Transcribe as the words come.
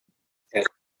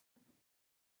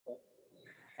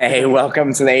Hey,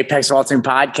 welcome to the Apex Vaulting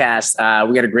Podcast.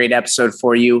 We got a great episode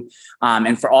for you.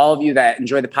 And for all of you that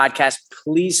enjoy the podcast,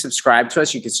 please subscribe to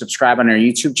us. You can subscribe on our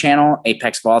YouTube channel,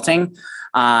 Apex Vaulting.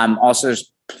 Also,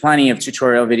 there's plenty of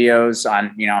tutorial videos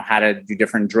on, how to do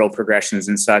different drill progressions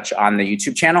and such on the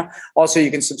YouTube channel. Also, you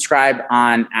can subscribe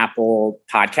on Apple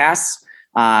Podcasts.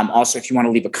 Also, if you want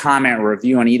to leave a comment or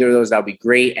review on either of those, that would be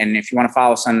great. And if you want to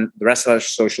follow us on the rest of our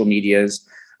social medias,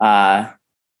 I'm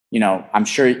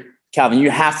sure, Calvin,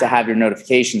 you have to have your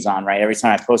notifications on, right? Every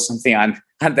time I post something on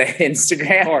the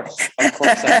Instagram. Of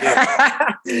course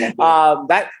I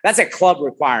do. That's a club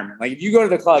requirement. Like if you go to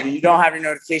the club and you don't have your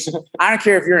notifications, I don't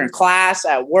care if you're in class,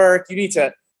 at work, you need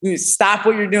to stop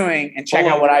what you're doing and check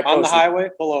out what I posted. On the highway,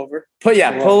 pull over.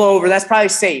 Pull over. That's probably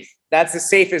safe. That's the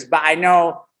safest, but I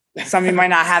know some of you might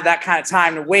not have that kind of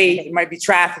time to wait. It might be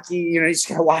trafficy. You just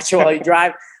gotta watch it while you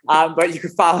drive. But you can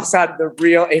follow us on The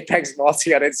Real Apex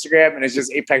Vaulting on Instagram, and it's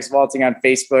just Apex Vaulting on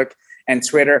Facebook and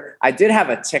Twitter. I did have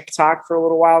a TikTok for a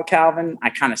little while, Calvin. I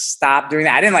kind of stopped doing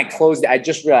that. I didn't close it. I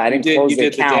just realized I didn't close the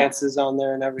account. You did the dances on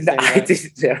there and everything. No, I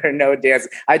did. There are no dances.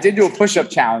 I did do a push-up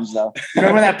challenge though.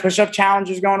 Remember when that push-up challenge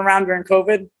was going around during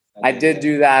COVID? I did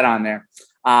do that on there.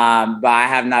 But I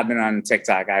have not been on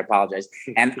TikTok. I apologize.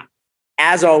 And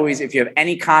as always, if you have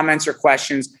any comments or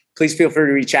questions, please feel free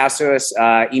to reach out to us.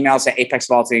 Email us at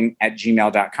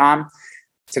apexvaulting@gmail.com.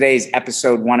 Today's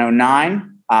episode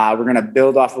 109. We're going to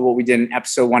build off of what we did in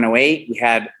episode 108. We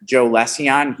had Joe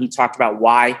Lessie on. He talked about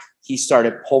why he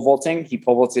started pole vaulting. He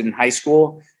pole vaulted in high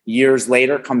school. Years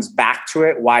later, comes back to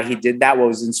it, why he did that, what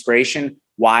was inspiration,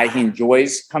 why he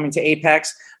enjoys coming to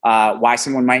Apex, why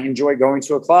someone might enjoy going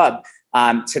to a club.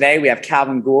 Today, we have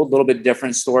Calvin Gould, a little bit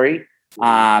different story.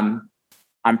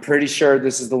 I'm pretty sure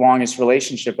this is the longest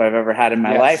relationship I've ever had in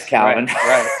my life, Calvin.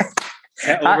 Right.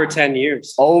 Over 10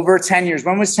 years. Over 10 years.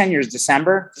 When was 10 years?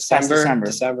 December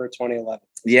 2011.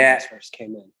 Yeah. First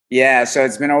came in. Yeah. So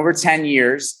it's been over 10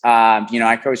 years.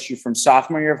 I coached you from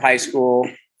sophomore year of high school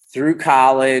through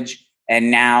college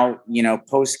and now,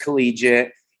 post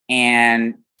collegiate.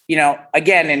 And,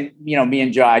 again, and, me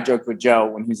and Joe, I joked with Joe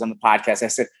when he was on the podcast. I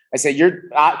said, you're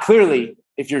clearly,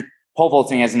 if you're pole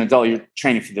vaulting as an adult, you're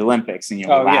training for the Olympics, and you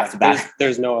laughed about it.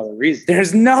 There's no other reason.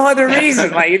 There's no other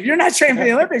reason. Like if you're not training for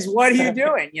the Olympics, what are you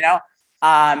doing?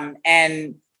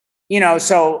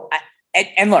 So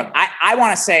look, I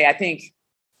want to say, I think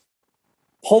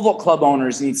pole vault club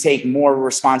owners need to take more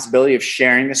responsibility of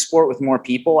sharing the sport with more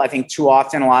people. I think too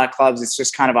often, a lot of clubs, it's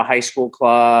just kind of a high school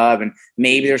club, and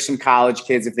maybe there's some college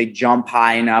kids if they jump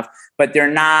high enough, but they're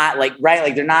not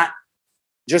they're not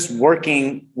just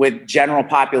working with general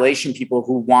population people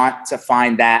who want to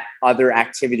find that other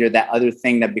activity or that other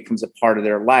thing that becomes a part of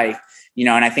their life,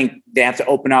 and I think they have to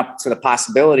open up to the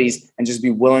possibilities and just be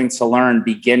willing to learn,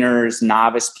 beginners,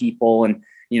 novice people, and,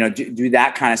 do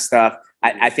that kind of stuff.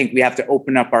 I think we have to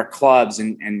open up our clubs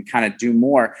and kind of do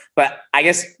more. But I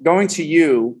guess going to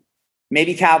you,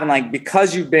 maybe Calvin,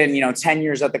 because you've been, 10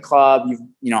 years at the club, you've,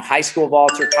 high school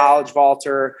vaulter, college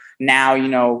vaulter,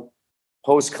 now,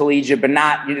 post-collegiate, but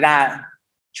you're not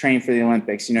training for the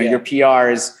Olympics. Your PR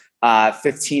is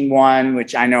 15.1,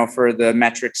 which I know for the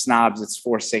metric snobs, it's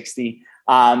 460.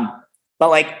 But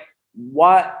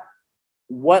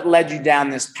what led you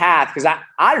down this path? Because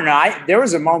I don't know. There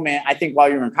was a moment, I think, while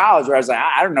you were in college where I was like,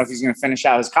 I don't know if he's going to finish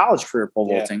out his college career pole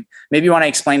vaulting. Maybe you want to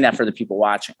explain that for the people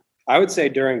watching. I would say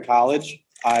during college,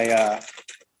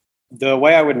 the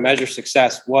way I would measure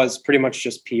success was pretty much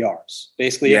just PRs.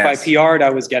 Basically, If I PR'd, I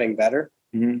was getting better.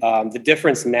 Mm-hmm. The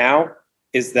difference now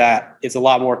is that it's a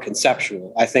lot more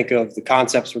conceptual. I think of the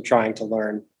concepts we're trying to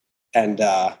learn. And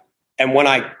when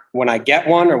I get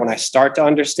one or when I start to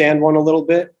understand one a little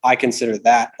bit, I consider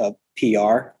that a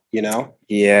PR,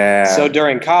 Yeah. So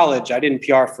during college, I didn't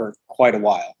PR for quite a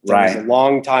while. There was a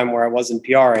long time where I wasn't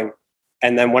PRing.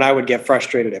 And then when I would get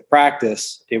frustrated at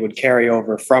practice, it would carry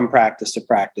over from practice to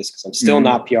practice because I'm still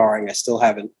not PRing. I still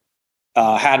haven't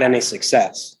had any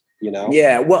success,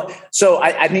 Yeah. Well, so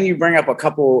I think you bring up a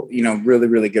couple, really,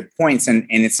 really good points. And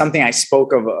it's something I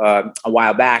spoke of a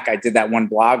while back. I did that one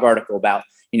blog article about,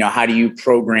 how do you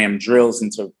program drills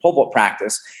into pole vault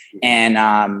practice? And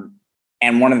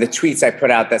one of the tweets I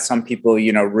put out that some people,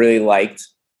 really liked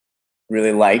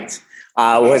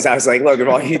was I was like, look, if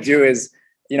all you do is,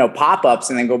 pop-ups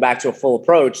and then go back to a full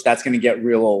approach, that's going to get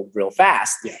real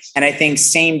fast. Yes. And I think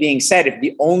same being said, if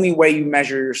the only way you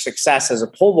measure your success as a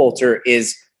pole vaulter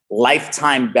is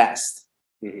lifetime best,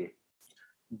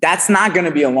 that's not going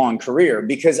to be a long career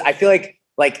because I feel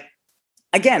like,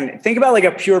 again, think about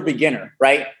a pure beginner,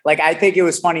 right? I think it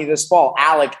was funny this fall,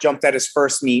 Alec jumped at his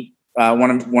first meet, one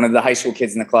of the high school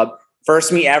kids in the club,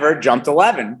 first meet ever, jumped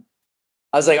 11.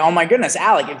 I was like, oh my goodness,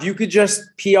 Alec, if you could just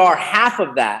PR half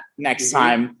of that next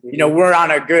time, you know, we're on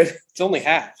a good. It's only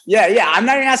half. Yeah. I'm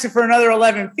not even asking for another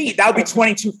 11 feet. That would be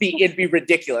 22 feet. It'd be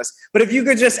ridiculous. But if you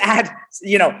could just add,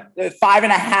 you know,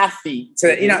 5.5 feet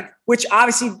to, you know, which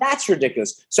obviously that's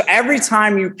ridiculous. So every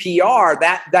time you PR,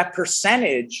 that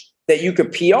percentage that you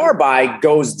could PR by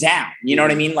goes down. You know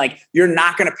what I mean? Like you're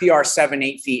not going to PR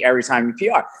 7-8 feet every time you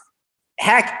PR.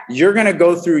 Heck, you're going to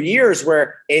go through years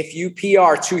where if you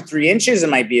PR 2-3 inches, it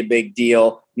might be a big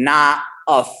deal, not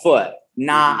a foot,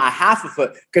 not a half a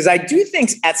foot. Because I do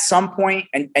think at some point,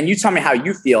 and you tell me how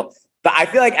you feel, but I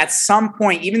feel like at some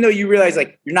point, even though you realize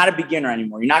like you're not a beginner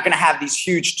anymore, you're not going to have these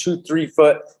huge 2-3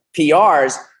 foot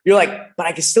PRs, you're like, but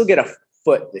I can still get a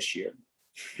foot this year.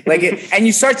 Like and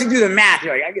you start to do the math.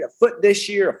 You're like, I get a foot this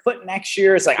year, a foot next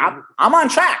year. It's like, I'm on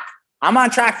track. I'm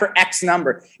on track for X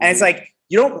number. And it's like,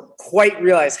 you don't quite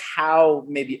realize how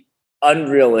maybe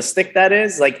unrealistic that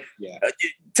is. Like,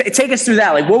 take us through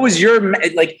that. Like, what was your,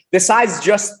 like, besides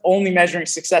just only measuring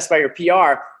success by your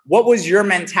PR, what was your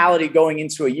mentality going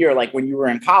into a year? Like when you were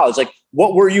in college, like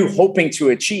what were you hoping to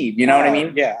achieve? You know what I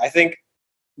mean? Yeah. I think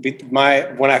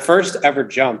when I first ever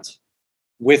jumped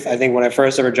with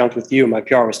you, my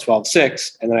PR was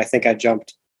 12.6. And then I think I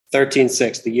jumped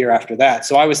 13.6 the year after that.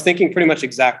 So I was thinking pretty much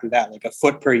exactly that, like a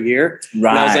foot per year.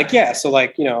 Right. And I was like, yeah. So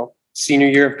like, you know, senior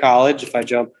year of college, if I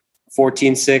jump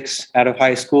 14.6 out of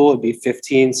high school, it'd be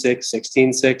 15.6,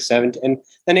 16.6, 17, and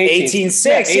then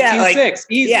 18.6. Yeah, 18.6. Like,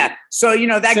 easy. Yeah. So, you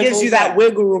know, that Simple gives you that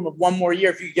wiggle room of one more year.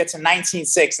 If you get to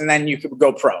 19.6 and then you could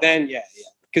go pro. Then, yeah.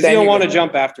 Because you don't want to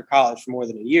jump after college for more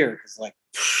than a year. Because like,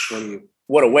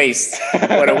 what a waste.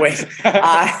 What a waste.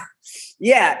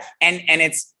 Yeah.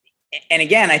 And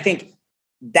again, I think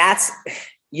that's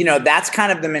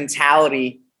kind of the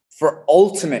mentality for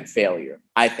ultimate failure,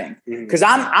 I think. Because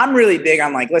I'm really big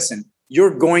on like, listen,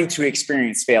 you're going to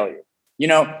experience failure. You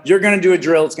know, you're going to do a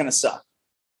drill. It's going to suck.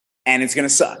 And it's going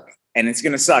to suck. And it's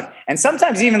going to suck. And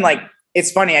sometimes even like,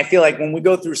 it's funny. I feel like when we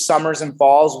go through summers and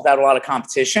falls without a lot of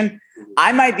competition,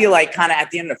 I might be like kind of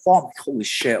at the end of the fall, I'm like, holy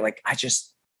shit. Like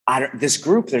this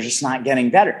group, they're just not getting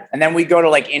better. And then we go to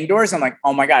like indoors. I'm like,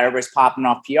 oh my God, everybody's popping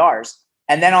off PRs.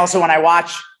 And then also when I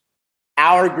watch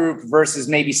our group versus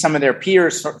maybe some of their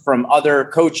peers from other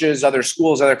coaches, other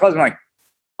schools, other clubs, I'm like,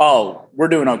 oh, we're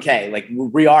doing okay. Like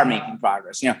we are making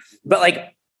progress, you know, but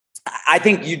like, I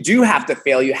think you do have to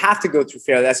fail. You have to go through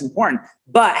failure. That's important.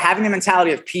 But having the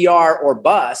mentality of PR or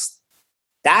bust,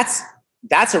 that's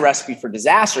a recipe for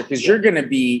disaster because you're going to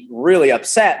be really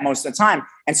upset most of the time.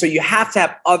 And so you have to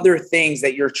have other things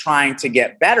that you're trying to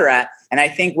get better at. And I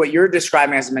think what you're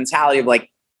describing as a mentality of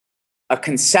like a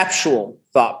conceptual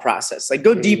thought process, like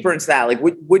go deeper into that. Like,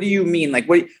 what do you mean? Like,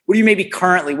 what do you maybe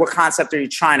currently, what concept are you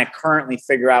trying to currently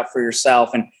figure out for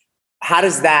yourself? And how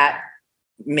does that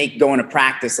make going to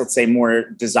practice, let's say, more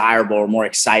desirable or more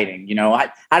exciting? You know,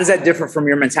 how does that differ from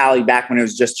your mentality back when it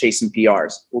was just chasing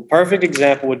PRs? Well, perfect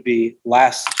example would be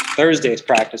last Thursday's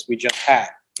practice we just had.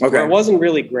 Okay. It wasn't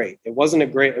really great. It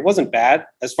wasn't bad.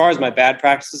 As far as my bad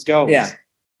practices go, it was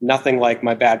nothing like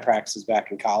my bad practices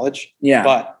back in college. Yeah.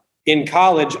 But in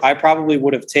college, I probably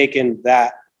would have taken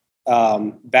that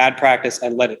bad practice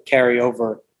and let it carry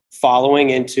over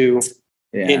following into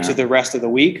the rest of the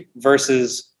week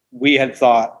versus we had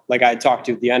thought, like I had talked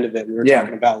to at the end of it, we were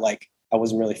talking about like, I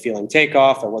wasn't really feeling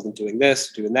takeoff. I wasn't doing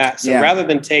this, doing that. So rather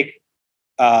than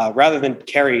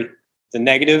carry the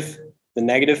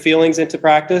negative feelings into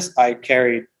practice, I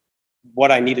carried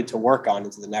what I needed to work on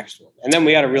into the next one. And then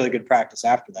we had a really good practice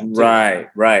after that too.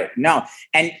 Right. No.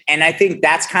 And I think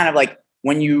that's kind of like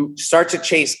when you start to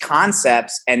chase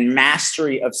concepts and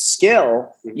mastery of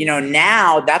skill, you know,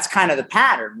 now that's kind of the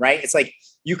pattern, right? It's like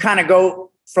you kind of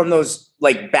go from those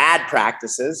like bad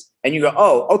practices and you go,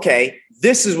 oh, okay,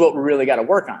 this is what we really got to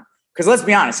work on. Because let's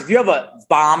be honest, if you have a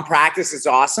bomb practice, it's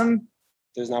awesome.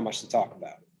 There's not much to talk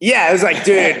about. Yeah, it was like,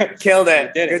 dude, killed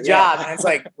it. Good job. And it's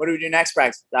like, what do we do next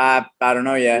practice? I don't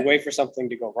know yet. You wait for something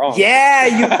to go wrong.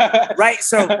 Yeah, right.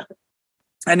 So,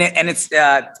 and it's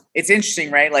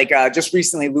interesting, right? Like just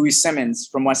recently, Louis Simmons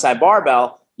from Westside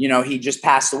Barbell, you know, he just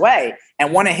passed away.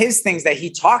 And one of his things that he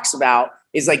talks about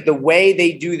is like the way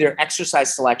they do their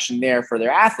exercise selection there for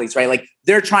their athletes, right? Like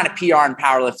they're trying to PR in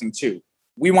powerlifting too.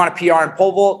 We want to PR in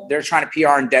pole vault. They're trying to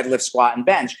PR in deadlift, squat, and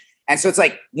bench. And so it's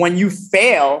like when you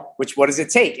fail, which what does it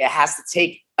take? It has to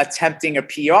take attempting a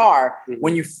PR.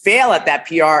 When you fail at that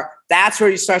PR, that's where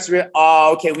you start to realize,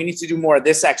 oh, okay, we need to do more of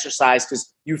this exercise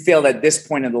because you failed at this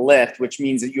point of the lift, which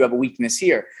means that you have a weakness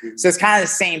here. So it's kind of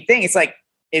the same thing. It's like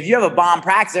if you have a bomb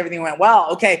practice, everything went well,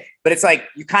 okay, but it's like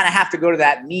you kind of have to go to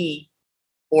that meet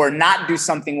or not do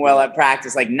something well at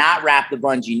practice, like not wrap the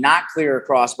bungee, not clear a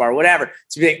crossbar, whatever,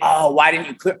 to be like, oh, why didn't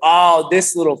you clear? Oh,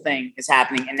 this little thing is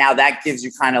happening. And now that gives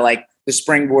you kind of like the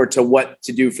springboard to what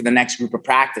to do for the next group of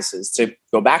practices to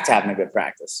go back to having a good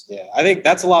practice. Yeah, I think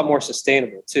that's a lot more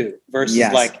sustainable too, versus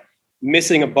like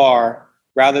missing a bar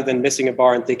rather than missing a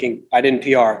bar and thinking, I didn't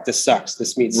PR, this sucks,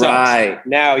 this meet sucks. Right.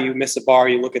 Now you miss a bar,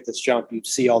 you look at this jump, you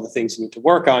see all the things you need to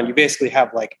work on. You basically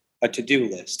have like a to-do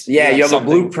list. Yeah, you have a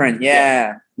blueprint.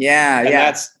 Yeah.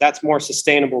 That's more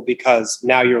sustainable because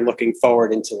now you're looking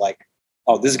forward into like,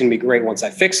 oh, this is going to be great once I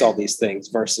fix all these things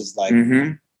versus like,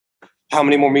 how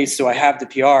many more meets do I have to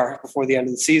PR before the end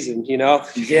of the season? You know,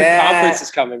 conference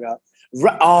is coming up.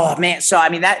 Oh man. So, I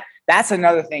mean, that's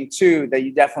another thing too, that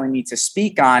you definitely need to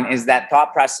speak on is that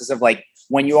thought process of like,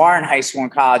 when you are in high school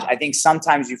and college, I think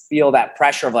sometimes you feel that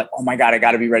pressure of like, oh my God, I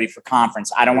got to be ready for conference.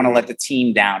 I don't want to let the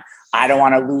team down. I don't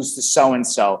want to lose to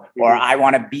so-and-so, or I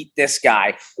want to beat this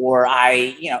guy, or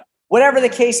whatever the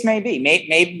case may be.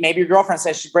 Maybe your girlfriend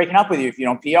says she's breaking up with you if you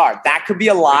don't PR. That could be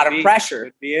a lot of pressure.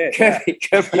 Could be it.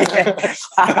 Could be it.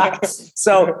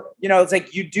 So, it's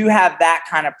like you do have that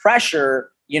kind of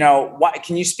pressure. What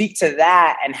can you speak to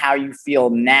that and how you feel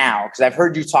now? Because I've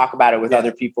heard you talk about it with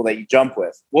other people that you jump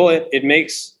with. Well, it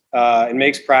makes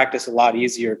practice a lot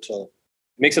easier to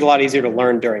to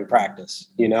learn during practice,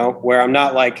 where I'm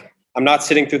not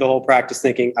sitting through the whole practice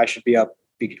thinking I should be a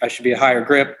higher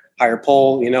grip, higher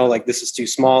pull, like this is too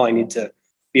small. I need to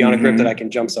be on a grip that I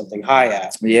can jump something high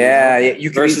at. Yeah.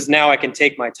 Versus now I can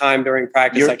take my time during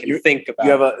practice. I can think about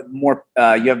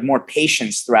you have more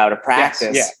patience throughout a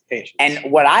practice. Yes, patience. And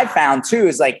what I found too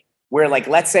is like, where like,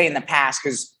 let's say in the past,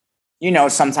 because,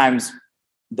 sometimes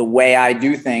the way I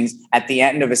do things at the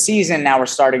end of a season, now we're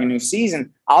starting a new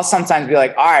season, I'll sometimes be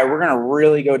like, all right, we're going to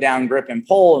really go down grip and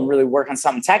pull and really work on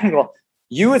something technical.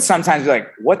 You would sometimes be like,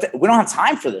 we don't have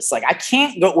time for this. Like, I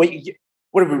can't go,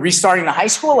 what are we restarting the high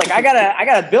school? Like, I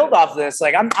gotta build off this.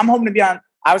 Like, I'm hoping to be I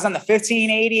was on the 15,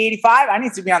 80, 85. I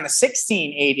need to be on the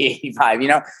 16, 80, 85,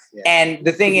 Yeah. And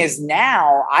the thing is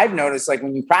now I've noticed, like,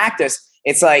 when you practice,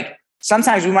 it's like,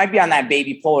 sometimes we might be on that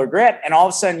baby pull or grip, and all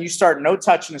of a sudden you start no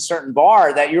touching a certain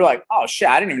bar that you're like, oh shit,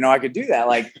 I didn't even know I could do that.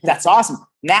 Like, that's awesome.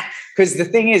 Now, because the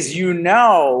thing is,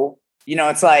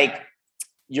 it's like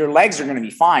your legs are going to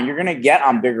be fine. You're going to get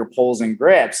on bigger pulls and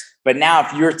grips. But now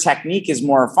if your technique is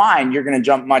more refined, you're going to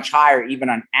jump much higher, even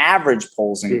on average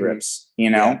pulls and grips,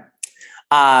 Something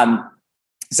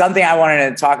I wanted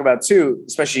to talk about too,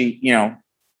 especially,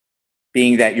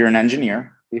 being that you're an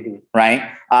engineer. Right.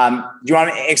 Do you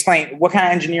want to explain what kind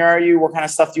of engineer are you? What kind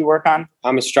of stuff do you work on?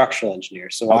 I'm a structural engineer.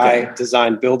 So I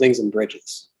design buildings and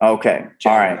bridges. Okay.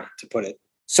 All right. To put it.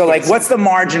 So like, what's the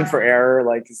margin for error?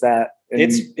 Like, is that?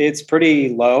 It's pretty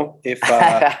low if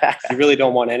you really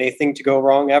don't want anything to go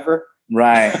wrong ever.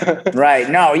 Right. Right.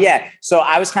 No. Yeah. So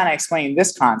I was kind of explaining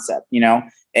this concept,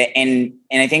 and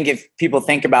I think if people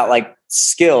think about like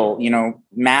skill,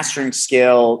 mastering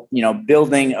skill,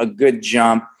 building a good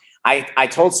jump, I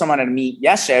told someone at a meet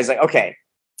yesterday, I was like, okay,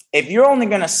 if you're only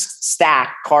going to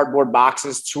stack cardboard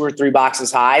boxes 2 or 3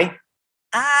 boxes high,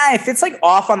 if it's like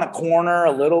off on the corner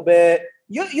a little bit,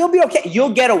 you'll be okay.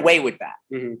 You'll get away with that.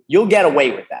 You'll get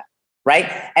away with that.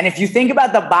 Right. And if you think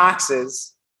about the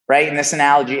boxes, right, in this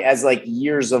analogy as like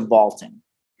years of vaulting,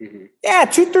 2,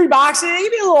 3 boxes,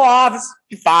 you'll be a little off.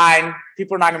 It's fine.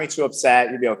 People are not going to be too upset.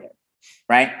 You'll be okay.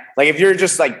 Right. Like if you're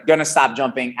just like going to stop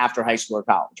jumping after high school or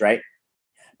college. Right.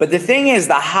 But the thing is,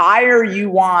 the higher you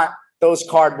want those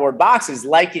cardboard boxes,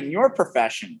 like in your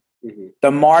profession, the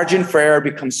margin for error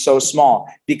becomes so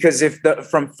small, because if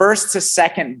from first to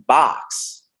second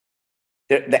box,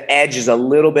 the edge is a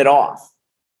little bit off,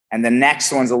 and the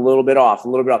next one's a little bit off.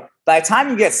 By the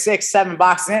time you get 6, 7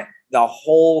 boxes in, the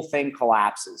whole thing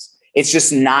collapses. It's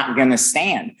just not going to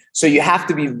stand. So you have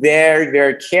to be very,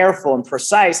 very careful and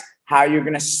precise how you're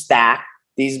going to stack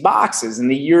these boxes and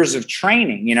the years of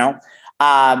training,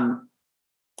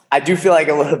 I do feel like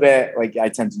a little bit like I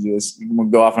tend to do this. We'll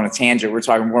go off on a tangent. We're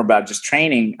talking more about just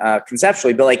training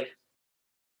conceptually, but like,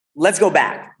 let's go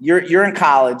back. You're in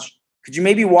college. Could you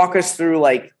maybe walk us through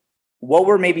like, what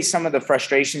were maybe some of the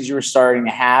frustrations you were starting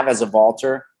to have as a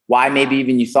vaulter? Why maybe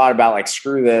even you thought about like,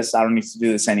 screw this, I don't need to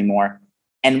do this anymore.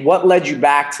 And what led you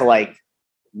back to like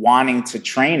wanting to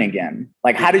train again?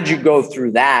 Like, how did you go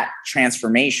through that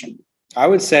transformation? I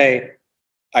would say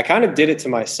I kind of did it to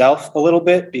myself a little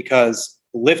bit because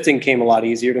lifting came a lot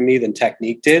easier to me than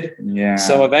technique did. Yeah.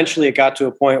 So eventually it got to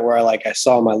a point where I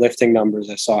saw my lifting numbers.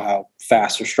 I saw how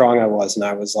fast or strong I was. And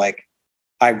I was like,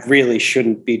 I really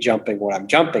shouldn't be jumping what I'm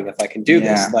jumping if I can do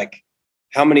this. Like,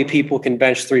 how many people can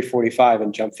bench 345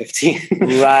 and jump 15?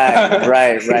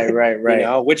 Right. You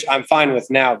know, which I'm fine with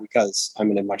now because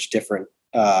I'm in a much different,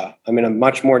 I'm in a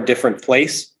much more different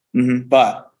place. Mm-hmm.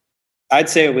 But I'd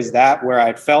say it was that where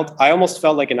I almost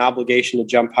felt like an obligation to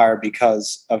jump higher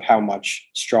because of how much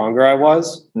stronger I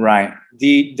was. Right.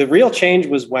 The real change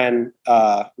was when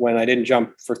I didn't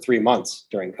jump for 3 months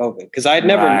during COVID, because I had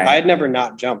never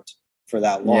not jumped for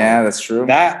that long. Yeah, that's true.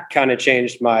 That kind of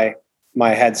changed my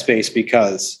headspace,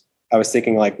 because I was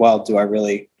thinking like, well, do I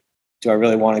really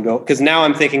want to go? Because now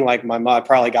I'm thinking like I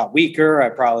probably got weaker. I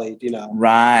probably,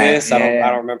 right. I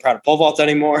don't remember how to pole vault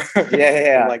anymore.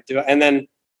 Yeah. Like and then,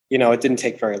 it didn't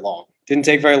take very long. Didn't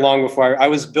take very long before I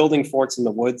was building forts in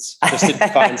the woods just to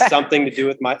find something to do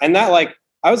with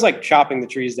I was like chopping the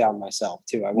trees down myself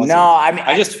too.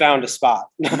 I just found a spot.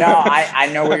 No, I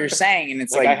know what you're saying. And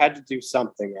it's like I had to do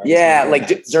something.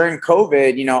 During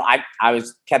COVID, I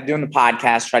kept doing the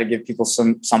podcast, try to give people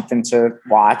something to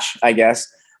watch, I guess.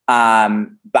 But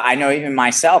I know even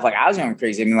myself, like I was going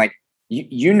crazy. I mean, like,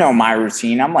 my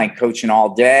routine. I'm like coaching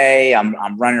all day.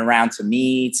 I'm running around to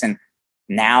meets, and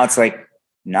now it's like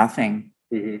nothing.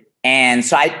 Mm-hmm. And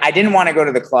so I didn't want to go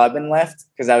to the club and lift,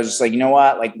 because I was just like, you know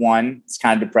what? Like, one, it's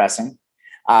kind of depressing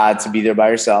to be there by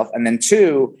yourself. And then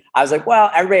two, I was like, well,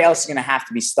 everybody else is going to have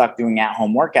to be stuck doing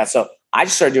at-home workouts. So I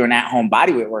just started doing at-home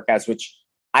bodyweight workouts, which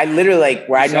I literally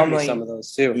I normally some of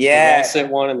those too. Yeah. The wall sit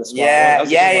one and the squat one.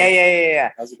 Yeah.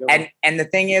 And the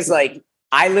thing is, like,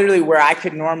 I literally, where I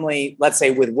could normally, let's say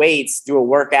with weights, do a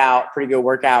workout, pretty good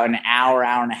workout, an hour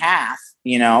and a half,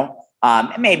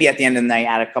 and maybe at the end of the night,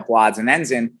 add a couple odds and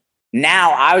ends in.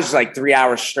 Now I was like 3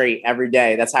 hours straight every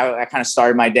day. That's how I kind of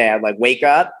started my day. I'd like wake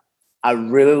up. I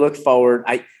really look forward.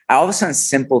 I all of a sudden,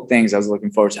 simple things I was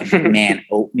looking forward to. I'm like, man,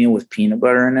 oatmeal with peanut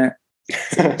butter in it.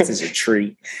 This is a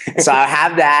treat. So I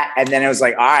have that. And then it was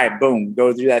like, all right, boom,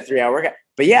 go through that 3 hour workout.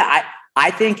 But yeah,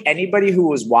 I think anybody who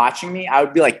was watching me, I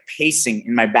would be like pacing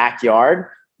in my backyard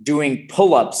doing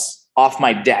pull-ups off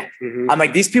my deck. Mm-hmm. I'm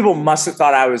like, these people must have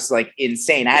thought I was like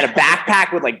insane. I had a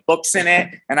backpack with like books in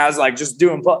it, and I was like just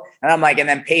doing and I'm like, and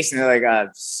then pacing. They're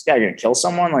like, this guy gonna kill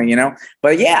someone, like,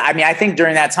 But yeah, I mean, I think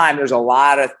during that time there's a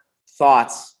lot of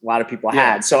thoughts a lot of people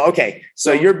had. So okay,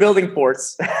 so you're building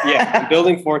forts. Yeah, I'm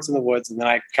building forts in the woods, and then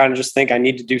I kind of just think I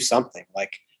need to do something.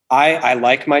 Like I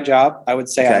like my job. I would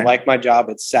say I like my job.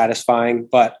 It's satisfying,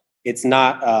 but it's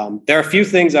not, there are a few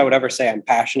things I would ever say I'm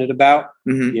passionate about,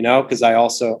 because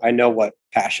I know what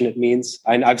passionate means.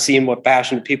 I've seen what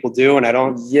passionate people do, and I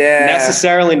don't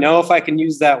necessarily know if I can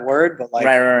use that word, but like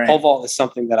pole vault is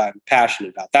something that I'm passionate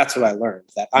about. That's what I learned,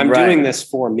 that I'm doing this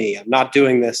for me. I'm not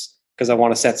doing this because I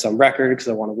want to set some record, because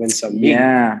I want to win some meet.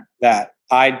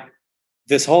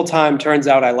 This whole time turns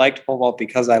out I liked pole vault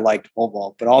because I liked pole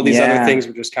vault, but all these other things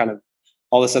were just kind of,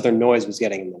 all this other noise was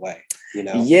getting in the way.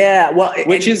 Yeah. Well,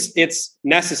 it's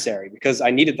necessary, because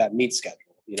I needed that meet schedule.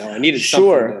 I needed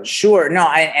something. Sure. No,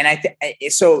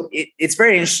 it's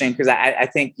very interesting, because I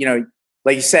think,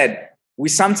 like you said, we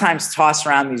sometimes toss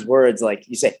around these words, like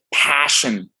you say,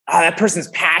 passion. Oh, that person's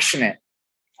passionate.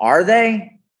 Are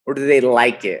they, or do they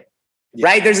like it? Yeah.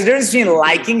 Right. There's a difference between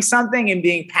liking something and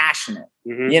being passionate.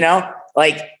 Mm-hmm.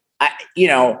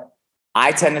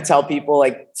 I tend to tell people,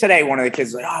 like today, one of the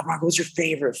kids was like, oh, Marco, what's your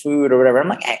favorite food or whatever? I'm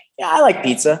like, hey, yeah, I like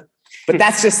pizza, but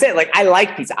that's just it. Like, I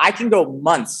like pizza. I can go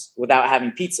months without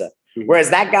having pizza. Mm-hmm. Whereas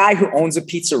that guy who owns a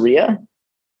pizzeria,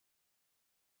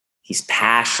 he's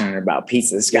passionate about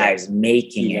pizza. This guy is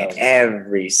making it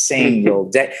every single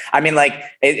day. I mean, like,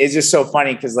 it's just so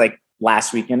funny, because like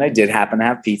last weekend I did happen to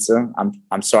have pizza.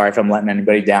 I'm sorry if I'm letting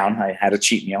anybody down. I had a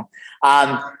cheat meal.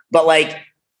 But like,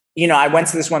 I went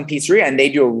to this one pizzeria, and they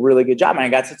do a really good job. And I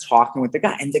got to talking with the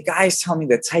guy, and the guy's telling me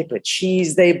the type of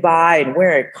cheese they buy and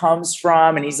where it comes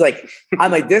from. And he's like,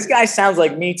 I'm like, this guy sounds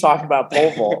like me talking about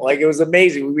pole vault. Like, it was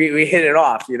amazing. We hit it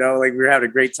off, like we were having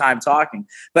a great time talking.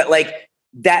 But like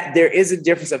that, there is a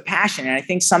difference of passion. And I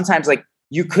think sometimes like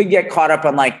you could get caught up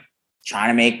on like trying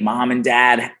to make mom and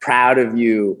dad proud of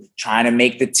you, trying to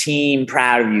make the team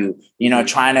proud of you,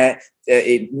 trying to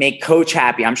make coach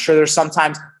happy. I'm sure there's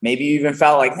sometimes maybe you even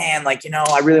felt like, man, like,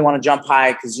 I really want to jump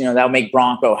high because, that'll make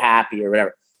Bronco happy or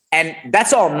whatever. And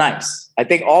that's all nice. I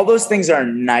think all those things are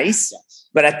nice,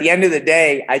 but at the end of the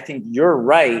day, I think you're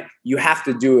right. You have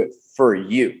to do it for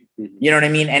you. Mm-hmm. You know what I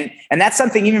mean? And that's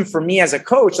something even for me as a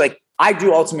coach, like I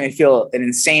do ultimately feel an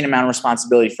insane amount of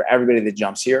responsibility for everybody that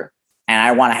jumps here. And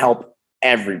I want to help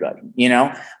everybody,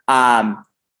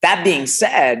 that being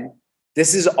said,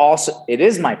 it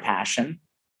is my passion,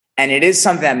 and it is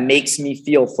something that makes me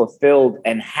feel fulfilled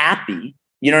and happy.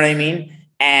 You know what I mean?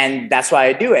 And that's why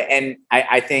I do it. And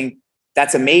I think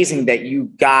that's amazing that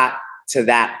you got to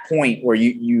that point where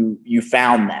you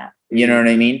found that, you know what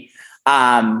I mean?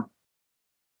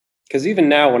 Because even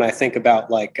now, when I think about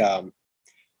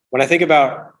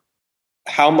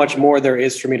how much more there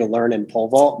is for me to learn in pole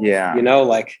vault, you know,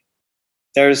 like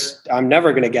I'm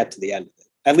never going to get to the end of it.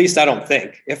 At least I don't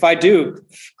think. If I do,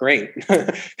 great.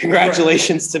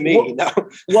 Congratulations to me.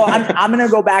 Well, I'm going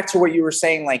to go back to what you were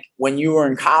saying, like when you were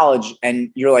in college and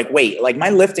you're like, wait, like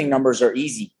my lifting numbers are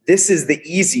easy. This is the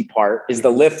easy part, is the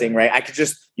lifting, right? I could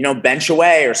just, you know, bench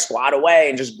away or squat away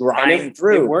and just grind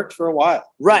through. It worked for a while.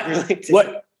 Right.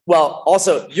 Well,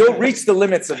 also you'll reach the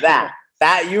limits of that.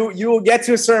 That you will get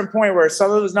to a certain point where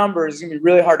some of those numbers is going to be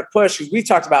really hard to push, because we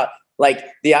talked about like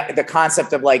the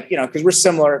concept of like, you know, because we're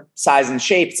similar size and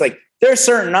shape. It's like there are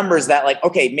certain numbers that like,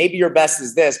 okay, maybe your best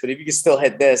is this, but if you can still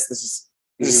hit this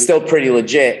is still pretty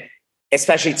legit,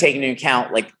 especially taking into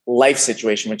account like life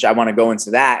situation, which I want to go into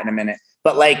that in a minute.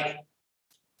 But like,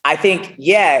 I think,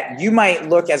 yeah, you might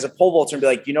look as a pole vaulter and be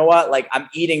like, you know what? Like I'm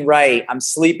eating right. I'm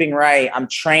sleeping right. I'm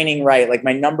training right. Like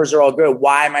my numbers are all good.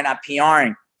 Why am I not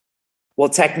PRing? Well,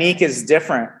 technique is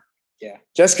different. Yeah.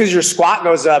 Just because your squat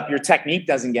goes up, your technique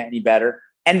doesn't get any better,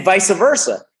 and vice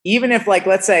versa. Even if like,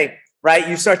 let's say, right,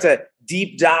 you start to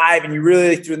deep dive and you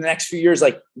really through the next few years,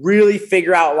 like really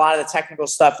figure out a lot of the technical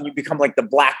stuff and you become like the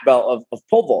black belt of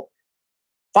pole vault.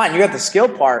 Fine. You got the skill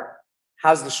part.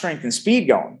 How's the strength and speed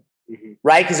going? Mm-hmm.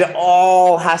 Right. Because it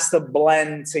all has to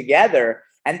blend together.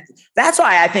 And that's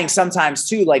why I think sometimes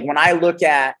too, like when I look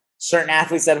at certain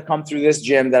athletes that have come through this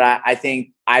gym that I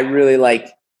think I really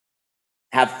like,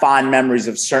 have fond memories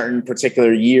of certain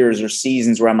particular years or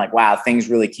seasons where I'm like, wow, things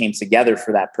really came together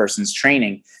for that person's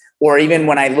training. Or even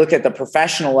when I look at the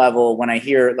professional level, when I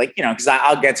hear like, you know, because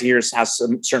I'll get to hear how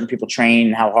certain people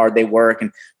train, how hard they work.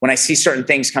 And when I see certain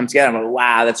things come together, I'm like,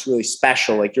 wow, that's really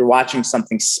special. Like you're watching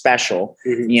something special,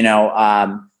 you know?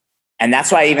 And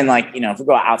that's why even like, you know, if we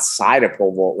go outside of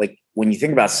pole vault, like when you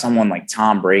think about someone like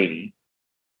Tom Brady,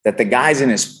 that the guy's in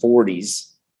his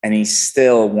 40s and he's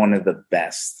still one of the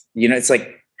best. You know, it's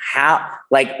like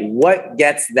what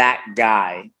gets that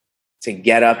guy to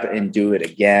get up and do it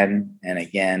again and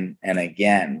again and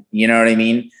again? You know what I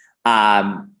mean?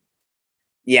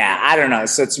 Yeah, I don't know.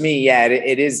 So to me, yeah,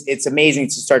 it's amazing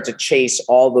to start to chase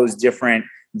all those different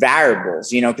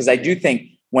variables, you know, because I do think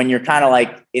when you're kind of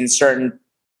like in certain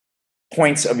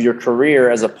points of your career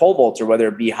as a pole vaulter, whether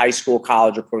it be high school,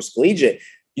 college, or post-collegiate,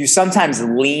 you sometimes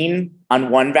lean on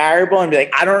one variable and be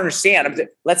like, I don't understand.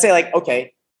 Let's say like,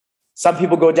 okay, some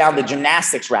people go down the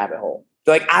gymnastics rabbit hole.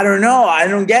 They're like, I don't know. I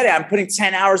don't get it. I'm putting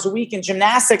 10 hours a week in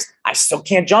gymnastics. I still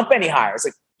can't jump any higher. It's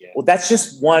like, well, that's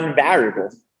just one variable.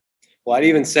 Well, I'd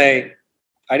even say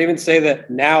that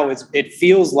now it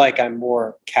feels like I'm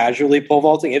more casually pole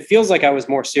vaulting. It feels like I was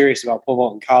more serious about pole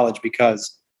vault in college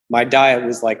because my diet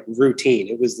was like routine.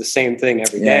 It was the same thing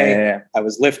every day. Yeah. I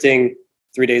was lifting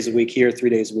 3 days a week here, 3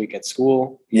 days a week at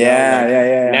school.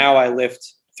 Now I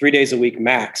lift 3 days a week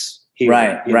max. Here,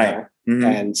 right. Mm-hmm.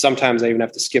 And sometimes I even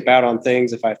have to skip out on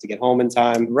things if I have to get home in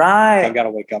time. Right. I've got to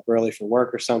wake up early for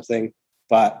work or something.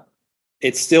 But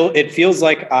it feels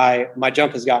like my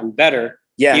jump has gotten better,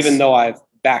 even though I've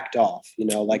backed off. You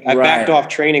know, like I backed off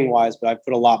training wise, but I've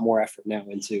put a lot more effort now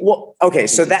into. Well, okay,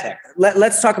 so that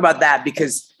let's talk about that,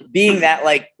 because being that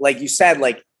like you said,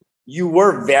 like you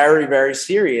were very, very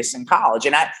serious in college.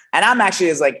 And I'm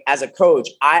actually as a coach,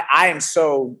 I am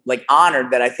so like honored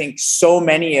that I think so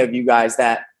many of you guys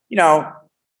that, you know,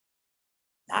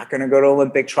 not going to go to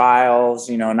Olympic trials,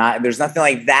 you know, there's nothing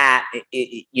like that,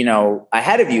 you know,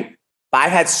 ahead of you. But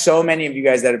I've had so many of you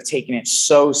guys that have taken it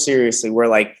so seriously. We're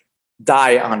like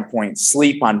diet on point,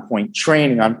 sleep on point,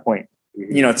 training on point,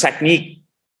 you know, technique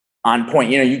on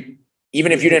point. You know,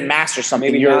 even if you didn't master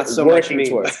something, maybe you're so working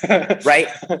towards, right?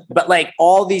 But like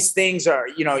all these things are,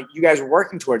 you know, you guys are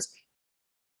working towards.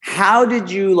 How did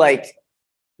you like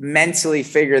mentally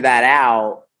figure that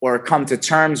out or come to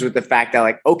terms with the fact that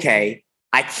like, okay,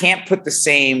 I can't put the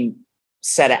same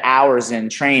set of hours in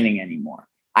training anymore.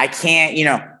 I can't, you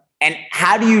know, and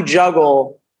how do you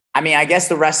juggle, I mean, I guess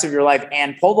the rest of your life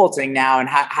and pole vaulting now, and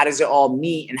how does it all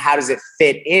meet and how does it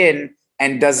fit in,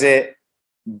 and does it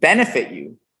benefit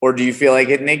you? Or do you feel like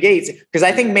it negates? Because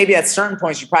I think maybe at certain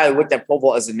points you probably looked at pole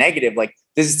vault as a negative. Like,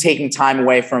 this is taking time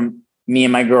away from me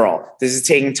and my girl. This is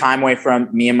taking time away from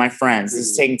me and my friends. This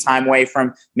is taking time away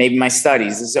from maybe my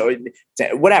studies. So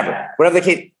whatever the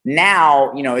case.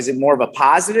 Now, you know, is it more of a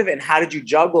positive? And how did you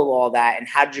juggle all that? And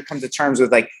how did you come to terms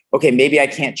with like, okay, maybe I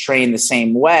can't train the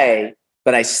same way,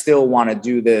 but I still want to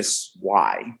do this.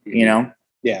 Why? You know?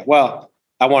 Yeah. Well,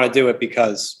 I want to do it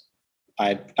because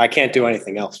I can't do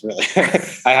anything else really.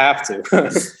 I have to. Okay.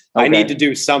 I need to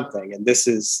do something, and this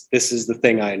is the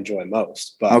thing I enjoy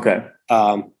most. But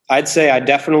I'd say I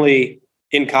definitely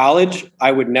in college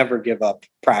I would never give up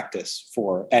practice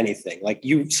for anything. Like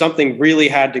something really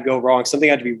had to go wrong. Something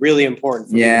had to be really important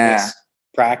for me to miss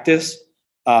practice,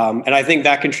 and I think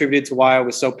that contributed to why I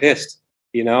was so pissed.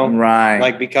 Right?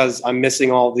 Like because I'm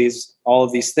missing all of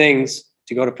these things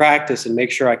to go to practice and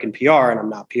make sure I can PR, and I'm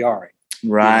not PRing.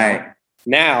 Right.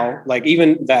 Now, like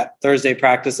even that Thursday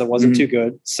practice that wasn't too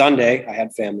good. Sunday, I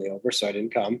had family over, so I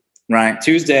didn't come. Right.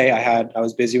 Tuesday, I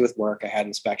was busy with work. I had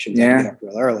inspections. I had to get up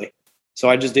real early, so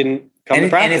I just didn't come to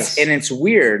practice. And it's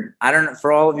weird. I don't know,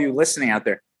 for all of you listening out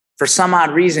there, for some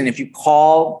odd reason, if you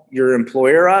call your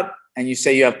employer up and you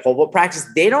say you have pole vault practice,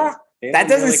 they don't they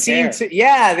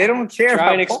don't care.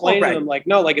 Try and explain to them like,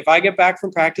 no, like if I get back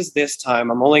from practice this time,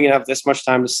 I'm only gonna have this much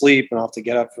time to sleep and I'll have to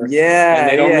get up for and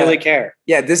they don't really care.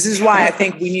 Yeah, this is why I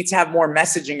think we need to have more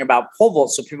messaging about pole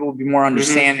vault so people will be more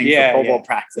understanding for pole vault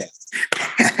practice.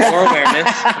 More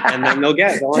awareness, and then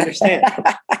they'll understand.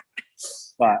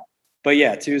 But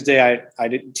yeah, Tuesday I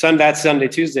did Sunday,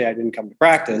 Tuesday I didn't come to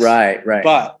practice. Right.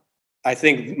 But I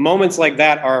think moments like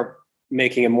that are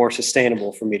making it more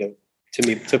sustainable for me to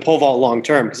pole vault long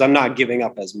term, because I'm not giving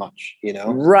up as much,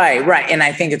 Right. And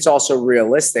I think it's also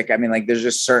realistic. I mean, like there's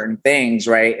just certain things,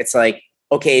 right? It's like,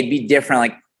 okay, it'd be different.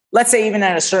 Like, let's say even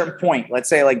at a certain point, let's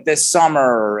say like this summer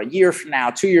or a year from now,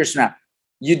 2 years from now,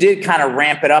 you did kind of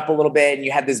ramp it up a little bit and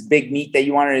you had this big meet that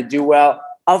you wanted to do well.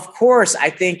 Of course, I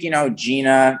think,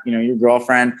 Gina, your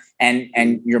girlfriend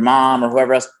and your mom or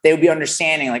whoever else, they would be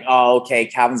understanding like, oh, okay,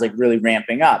 Calvin's like really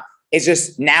ramping up. It's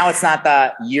just now it's not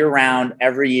the year round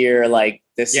every year. Like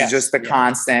this is just the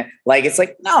constant, like, it's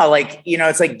like, no, like,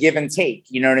 it's like give and take,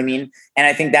 you know what I mean? And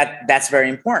I think that's very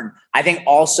important. I think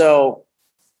also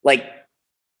like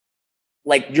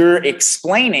you're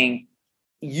explaining,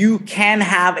 you can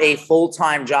have a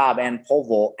full-time job and pole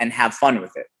vault and have fun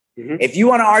with it. Mm-hmm. If you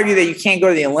want to argue that you can't go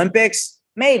to the Olympics,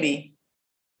 maybe.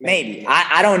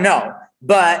 I don't know,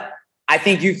 but I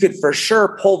think you could for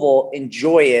sure pole vault,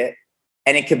 enjoy it.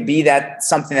 And it could be that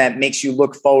something that makes you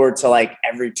look forward to like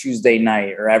every Tuesday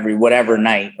night or every whatever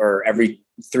night or every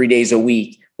 3 days a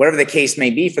week, whatever the case may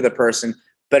be for the person.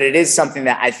 But it is something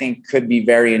that I think could be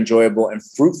very enjoyable and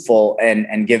fruitful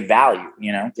and give value,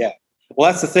 Yeah. Well,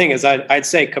 that's the thing is I'd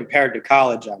say compared to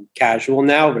college, I'm casual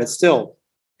now, but it's still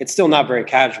not very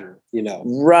casual,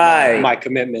 Right. My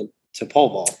commitment to pole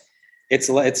vault. It's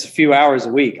a few hours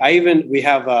a week. We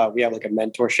have like a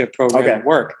mentorship program at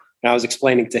work. And I was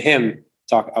explaining to him,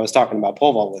 I was talking about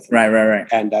pole vault with him. Right.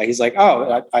 And he's like,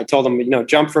 oh, I told him,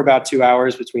 jump for about 2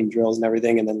 hours between drills and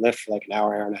everything, and then lift for like an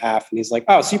hour and a half. And he's like,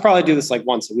 oh, so you probably do this like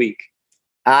once a week.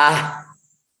 Right.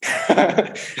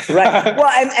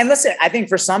 Well, and listen, I think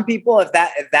for some people, if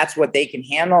that's what they can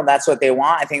handle, and that's what they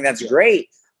want, I think that's great.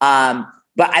 But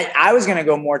I was going to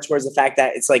go more towards the fact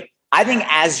that it's like, I think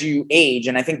as you age,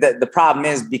 and I think that the problem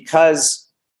is because,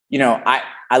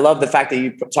 I love the fact that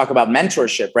you talk about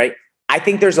mentorship, right? I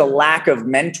think there's a lack of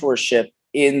mentorship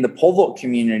in the pole vault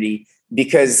community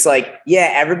because it's like,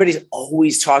 everybody's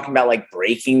always talking about like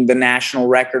breaking the national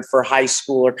record for high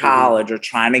school or college or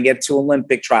trying to get to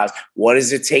Olympic trials. What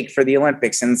does it take for the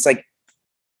Olympics? And it's like,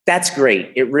 that's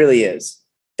great. It really is.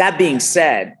 That being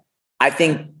said, I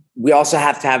think we also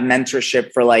have to have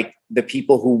mentorship for like the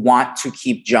people who want to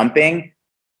keep jumping,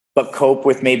 but cope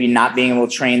with maybe not being able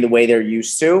to train the way they're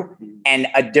used to and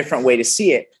a different way to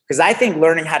see it. Because I think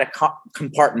learning how to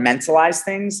compartmentalize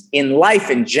things in life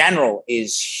in general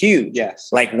is huge. Yes.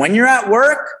 Like when you're at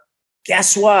work,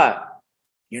 guess what?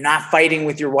 You're not fighting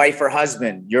with your wife or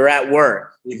husband. You're at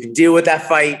work. You can deal with that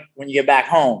fight when you get back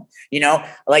home.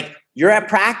 Like you're at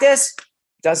practice.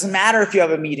 Doesn't matter if you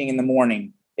have a meeting in the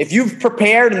morning. If you've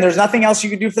prepared and there's nothing else you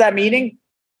can do for that meeting,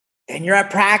 then you're at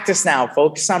practice now.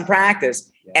 Focus on practice.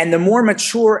 Yeah. And the more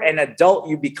mature and adult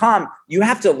you become, you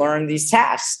have to learn these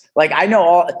tasks. Like I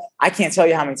can't tell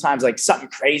you how many times like something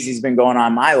crazy has been going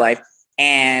on in my life.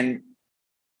 And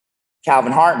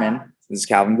Calvin Hartman, this is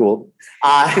Calvin Gould,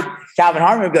 Calvin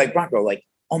Hartman would be like, Bronco, like,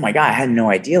 oh my God, I had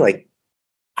no idea. Like,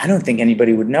 I don't think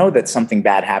anybody would know that something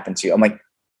bad happened to you. I'm like,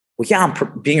 well, yeah,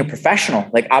 I'm being a professional.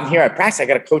 Like I'm here at practice. I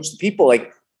got to coach the people.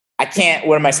 Like I can't,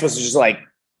 what am I supposed to just like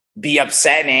be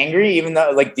upset and angry, even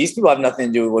though like these people have nothing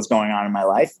to do with what's going on in my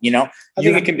life, I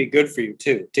think it can be good for you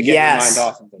too, to get your mind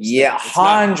off of those things.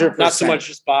 100%. Not so much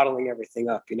just bottling everything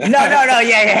up, No.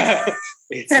 Yeah.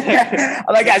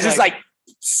 Like I just like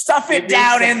stuff it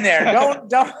down in there. Don't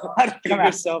give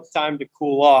yourself time to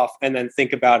cool off and then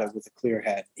think about it with a clear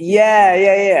head.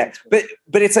 Yeah. But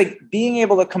it's like being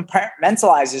able to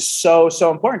compartmentalize is so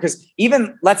important because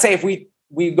even let's say if we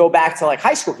we go back to like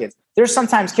high school kids. There's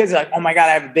sometimes kids are like, oh my God,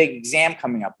 I have a big exam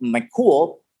coming up. I'm like,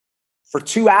 cool. For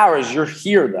 2 hours, you're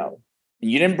here though.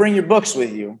 And you didn't bring your books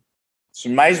with you. So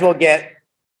you might as well get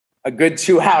a good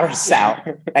 2 hours out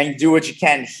and do what you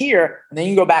can here. And then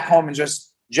you can go back home and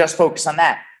just focus on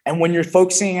that. And when you're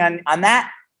focusing on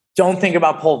that, don't think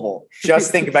about pole vault.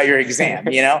 Just think about your exam,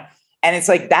 you know? And it's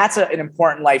like, that's an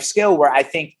important life skill where I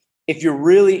think if you're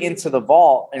really into the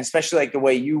vault, and especially like the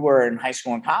way you were in high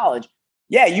school and college,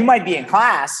 yeah, you might be in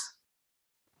class,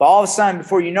 but all of a sudden,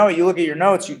 before you know it, you look at your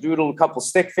notes, you doodle a couple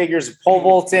stick figures of pole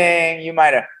vaulting. You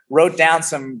might have wrote down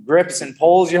some grips and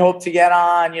poles you hope to get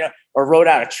on, you know, or wrote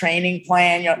out a training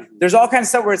plan. You know, there's all kinds of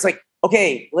stuff where it's like,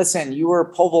 okay, listen, you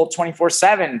were pole vault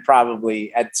 24/7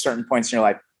 probably at certain points in your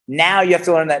life. Now you have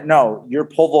to learn that, no, you're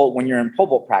pole vault when you're in pole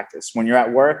vault practice. When you're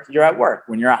at work, you're at work.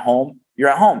 When you're at home, you're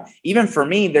at home. Even for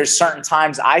me, there's certain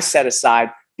times I set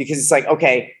aside because it's like,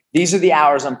 okay, these are the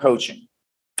hours I'm coaching.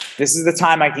 This is the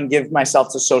time I can give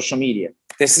myself to social media.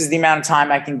 This is the amount of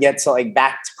time I can get to like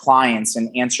back to clients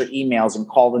and answer emails and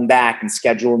call them back and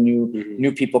schedule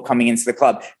new people coming into the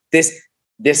club. This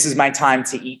is my time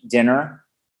to eat dinner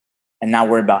and not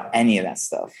worry about any of that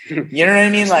stuff. You know what I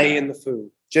mean? Like me and the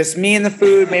food. Just me and the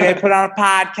food. Maybe I put on a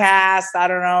podcast. I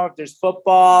don't know if there's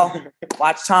football.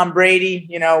 Watch Tom Brady,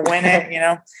 you know, win it. You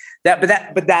know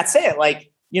but that's it.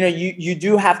 Like, you know, you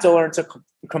do have to learn to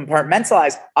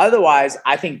compartmentalize. Otherwise,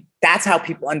 I think that's how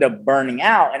people end up burning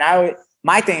out. And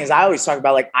my thing is, I always talk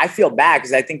about like I feel bad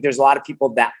because I think there's a lot of people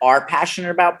that are passionate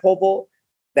about pole vault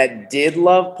that did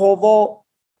love pole vault.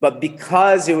 But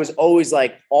because it was always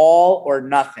like all or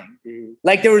nothing,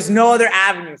 like there was no other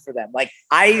avenue for them. Like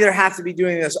I either have to be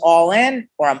doing this all in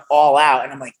or I'm all out.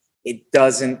 And I'm like, it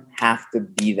doesn't have to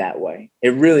be that way.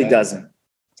 It really doesn't.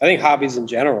 I think hobbies in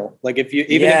general, like if you,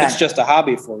 even if it's just a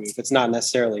hobby for you, if it's not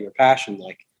necessarily your passion,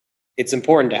 like it's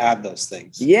important to have those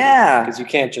things. Yeah. Because you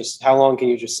can't just, how long can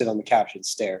you just sit on the couch and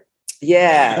stare?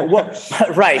 Yeah. Well,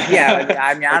 right. Yeah.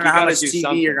 I mean, I don't know how much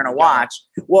TV you're going to watch.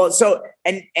 Well, so,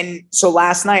 and so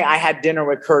last night I had dinner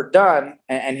with Kurt Dunn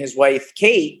and his wife,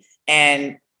 Kate,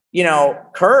 and, you know,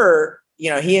 Kurt,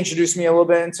 you know, he introduced me a little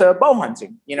bit into bow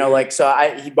hunting, you know, like, so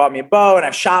he bought me a bow and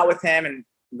I've shot with him, and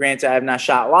granted, I have not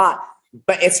shot a lot,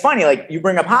 but it's funny. Like you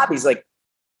bring up hobbies, like,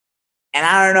 and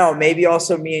I don't know, maybe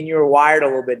also me and you are wired a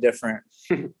little bit different.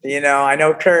 You know, I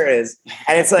know Kurt is,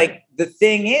 and it's like, the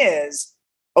thing is,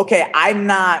 okay, I'm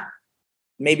not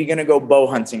maybe going to go bow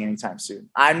hunting anytime soon.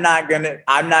 I'm not going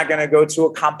to go to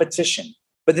a competition.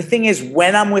 But the thing is,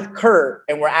 when I'm with Kurt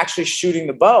and we're actually shooting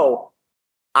the bow,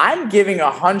 I'm giving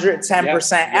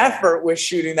 110% effort with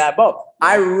shooting that bow.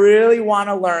 I really want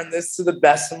to learn this to the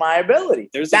best of my ability.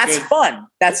 That's fun.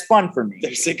 That's fun for me.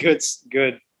 There's a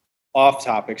good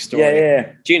off-topic story.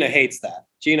 Yeah. Gina hates that.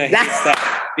 Gina hates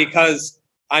that because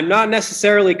I'm not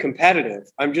necessarily competitive.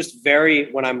 I'm just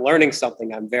when I'm learning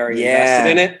something, I'm very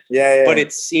invested in it. Yeah. But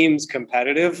it seems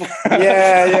competitive.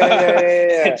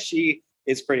 Yeah. And she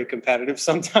is pretty competitive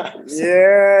sometimes.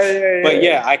 Yeah. But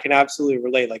yeah, I can absolutely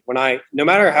relate. Like no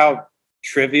matter how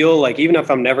trivial, like even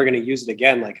if I'm never going to use it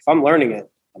again, like if I'm learning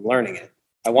it, I'm learning it.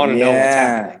 I want to know what's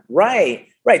happening. Right.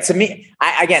 To me,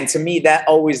 to me, that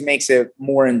always makes it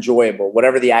more enjoyable,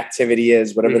 whatever the activity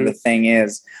is, whatever the thing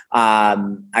is. I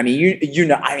mean, you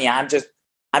know, I mean,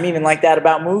 I'm even like that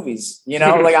about movies, you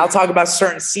know, like I'll talk about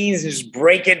certain scenes and just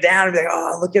break it down and be like,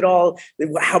 oh, look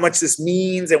at how much this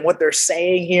means and what they're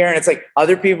saying here. And it's like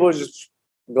other people just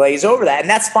glaze over that. And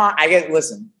that's fine.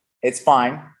 Listen, it's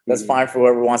fine. That's fine for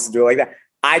whoever wants to do it like that.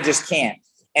 I just can't.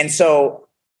 And so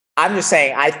I'm just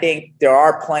saying, I think there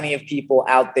are plenty of people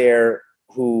out there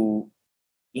who,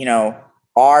 you know,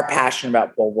 are passionate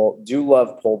about pole vault, do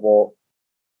love pole vault,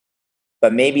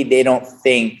 but maybe they don't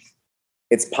think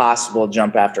it's possible to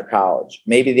jump after college.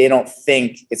 Maybe they don't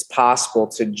think it's possible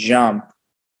to jump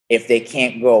if they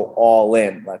can't go all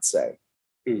in, let's say.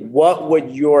 What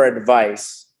would your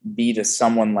advice be to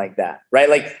someone like that? Right?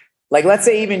 Like let's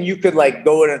say even you could like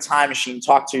go in a time machine,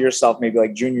 talk to yourself, maybe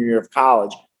like junior year of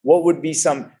college. What would be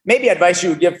some maybe advice you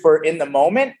would give for in the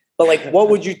moment? But like, what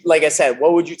would you, like I said,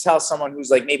 what would you tell someone who's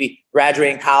like maybe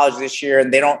graduating college this year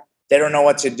and they don't know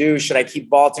what to do? Should I keep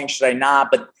vaulting? Should I not?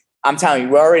 But I'm telling you,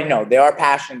 we already know they are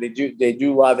passionate. They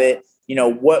do love it. You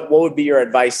know, what would be your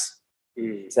advice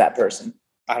to that person?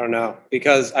 I don't know,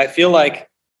 because I feel like,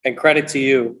 and credit to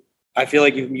you, I feel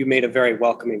like you made a very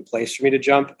welcoming place for me to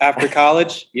jump after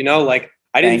college. You know, like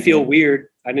I didn't feel weird.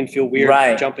 I didn't feel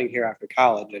weird jumping here after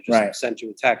college. I just sent you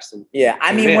a text. And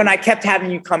I mean, when I kept having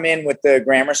you come in with the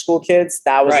grammar school kids,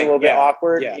 that was a little bit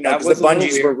awkward. Yeah, you know, because the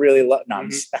bungees were really low. No,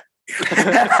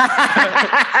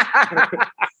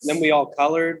 Then we all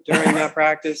colored during that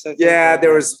practice. Yeah,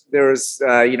 there was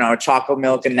chocolate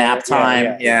milk and nap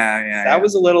time. Yeah. That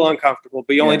was a little uncomfortable,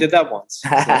 but you only did that once. So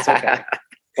that's okay.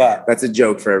 But that's a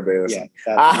joke for everybody listening.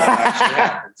 Yeah, that actually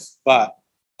happens. But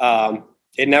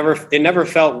it never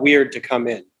felt weird to come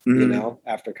in,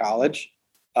 after college.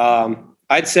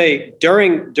 I'd say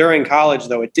during college,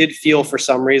 though, it did feel for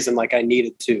some reason like I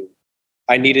needed to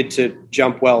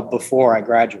jump well before I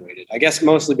graduated. I guess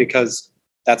mostly because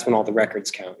that's when all the records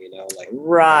count,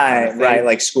 right,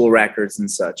 like school records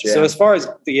and such. Yeah. So as far as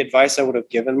the advice I would have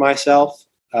given myself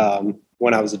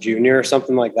when I was a junior or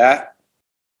something like that,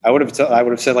 I would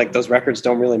have said like those records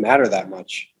don't really matter that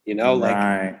much.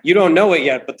 Like you don't know it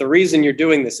yet, but the reason you're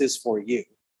doing this is for you.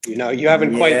 You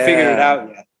haven't quite figured it out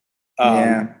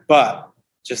yet. But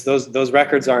just those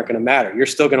records aren't going to matter. You're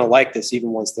still going to like this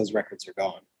even once those records are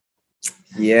gone.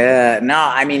 Yeah, no,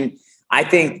 I mean, I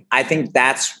think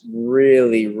that's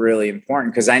really, really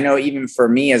important because I know even for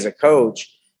me as a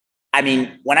coach, I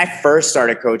mean, when I first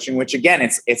started coaching, which again,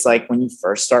 it's like when you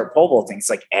first start pole vaulting, it's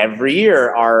like every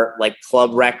year our like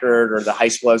club record or the high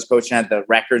school I was coaching at, the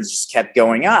records just kept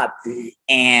going up,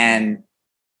 and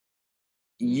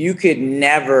you could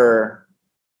never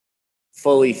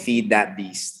fully feed that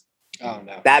beast. Oh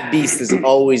no, that beast is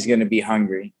always going to be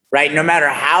hungry. Right. No matter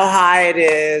how high it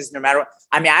is, no matter what.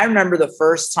 I mean, I remember the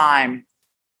first time,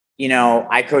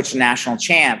 I coached a national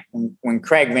champ when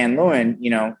Craig Van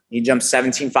Leeuwen, he jumped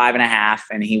 17.5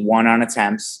 and he won on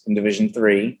attempts in Division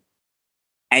III.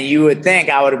 And you would think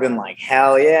I would have been like,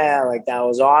 hell yeah, like that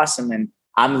was awesome. And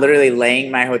I'm literally laying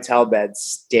in my hotel bed,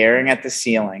 staring at the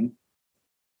ceiling.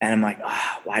 And I'm like,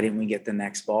 why didn't we get the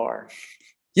next bar?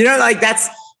 Like that's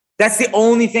the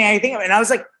only thing I think of. And I was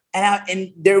like,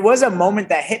 and there was a moment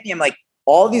that hit me. I'm like,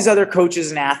 all these other coaches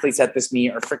and athletes at this meet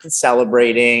are freaking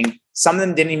celebrating. Some of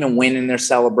them didn't even win and they're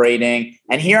celebrating.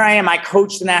 And here I am, I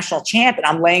coached the national champ and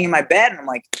I'm laying in my bed and I'm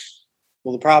like,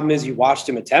 well, the problem is you watched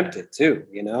him attempt it too,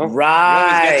 Right. You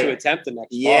always get to attempt the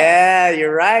next bar. Yeah,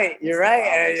 you're right. You're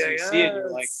right. So you see it,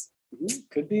 you're like,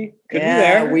 could be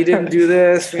there. We didn't do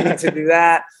this. We need to do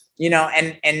that.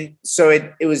 And so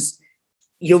it was,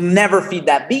 you'll never feed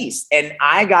that beast. And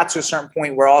I got to a certain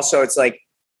point where also it's like,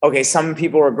 okay, some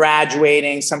people were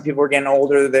graduating, some people were getting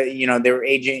older, that, they were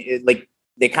aging, like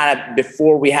they kind of,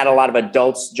 before we had a lot of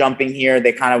adults jumping here,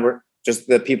 they kind of were just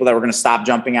the people that were going to stop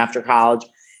jumping after college.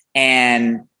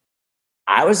 And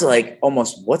I was like,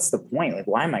 almost, what's the point? Like,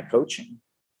 why am I coaching?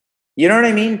 You know what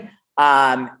I mean?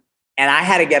 And I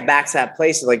had to get back to that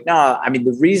place of like, no, I mean,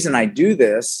 the reason I do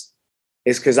this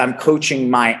is because I'm coaching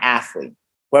my athlete,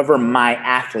 whoever my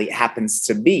athlete happens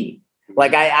to be.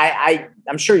 Like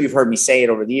I'm sure you've heard me say it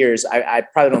over the years. I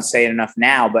probably don't say it enough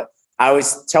now, but I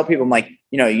always tell people, I'm like,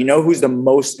 you know who's the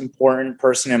most important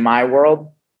person in my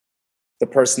world? The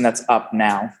person that's up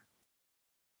now.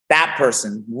 That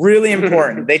person, really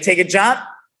important. They take a jump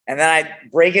and then I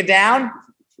break it down.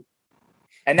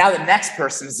 And now the next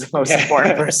person is the most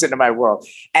important person in my world.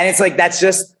 And it's like, that's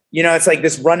just, it's like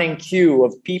this running queue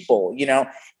of people,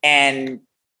 and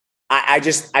I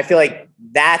feel like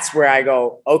that's where I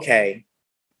go, okay,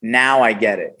 now I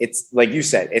get it. It's like you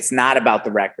said, it's not about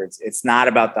the records. It's not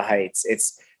about the heights.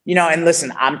 It's, and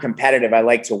listen, I'm competitive. I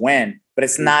like to win, but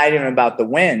it's not even about the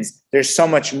wins. There's so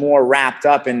much more wrapped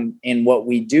up in what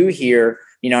we do here,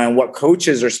 and what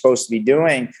coaches are supposed to be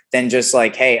doing than just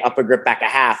like, hey, up a grip, back a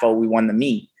half. Oh, we won the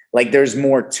meet. Like there's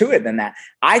more to it than that.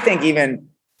 I think even,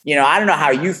 I don't know how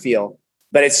you feel,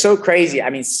 but it's so crazy. I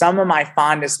mean, some of my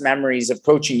fondest memories of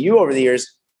coaching you over the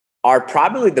years are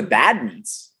probably the bad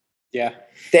meets. Yeah.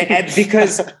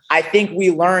 Because I think we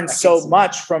learned so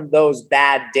much from those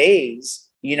bad days,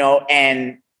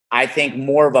 and I think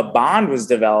more of a bond was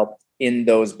developed in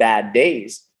those bad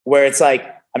days where it's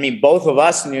like, I mean, both of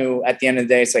us knew at the end of the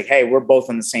day, it's like, hey, we're both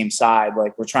on the same side.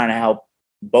 Like we're trying to help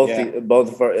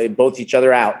both each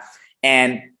other out.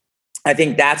 And I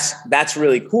think that's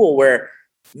really cool where,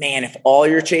 man, if all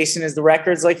you're chasing is the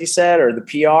records, like you said, or the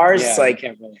PRs, it's like, you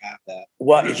can't really have that.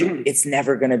 Well, it's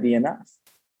never going to be enough.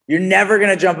 You're never going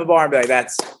to jump a bar and be like,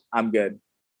 I'm good.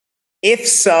 If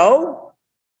so,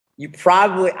 you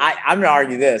probably, I'm going to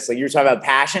argue this. Like you're talking about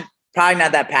passion, probably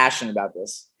not that passionate about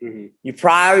this. Mm-hmm. You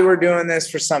probably were doing this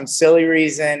for some silly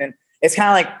reason. And it's kind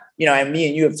of like, and me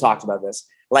and you have talked about this.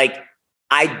 Like,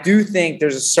 I do think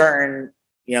there's a certain,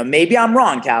 maybe I'm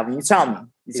wrong, Calvin. You tell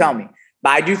me. But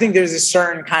I do think there's a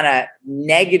certain kind of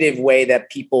negative way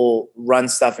that people run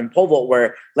stuff in pole vault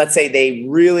where, let's say they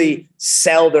really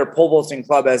sell their pole vaulting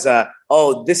club as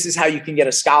this is how you can get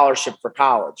a scholarship for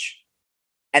college.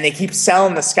 And they keep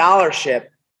selling the scholarship.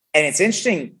 And it's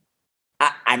interesting.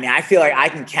 I mean, I feel like I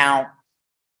can count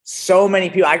so many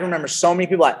people. I can remember so many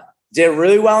people that did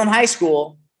really well in high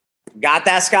school, got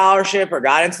that scholarship or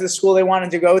got into the school they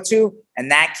wanted to go to, and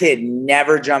that kid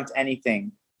never jumped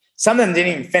anything. Some of them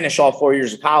didn't even finish all 4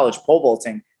 years of college pole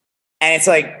vaulting. And it's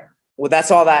like, well,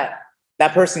 that's all that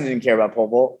person didn't care about pole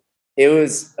vault. It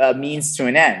was a means to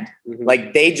an end. Mm-hmm.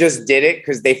 Like they just did it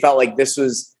because they felt like this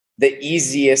was the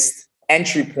easiest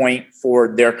entry point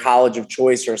for their college of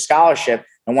choice or scholarship.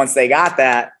 And once they got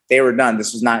that, they were done.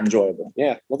 This was not enjoyable.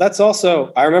 Yeah. Well, that's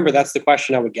also, I remember that's the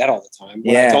question I would get all the time.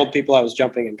 When I told people I was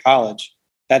jumping in college,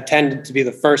 that tended to be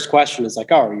the first question is like,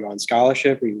 oh, are you on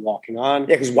scholarship? Are you walking on?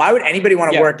 Yeah. Because why would anybody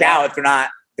want to work out if they're not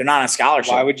on a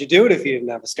scholarship? Why would you do it if you didn't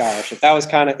have a scholarship? That was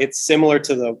kind of, it's similar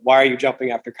to the, why are you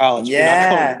jumping after college? Yeah.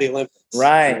 You're not going to the Olympics.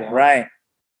 Right. You know? Right.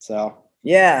 So,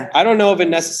 yeah. I don't know if it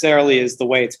necessarily is the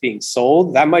way it's being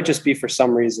sold. That might just be for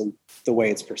some reason the way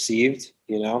it's perceived,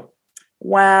 you know?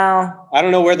 Well, I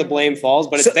don't know where the blame falls,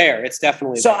 but it's there. It's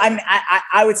definitely so. There.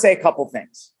 I would say a couple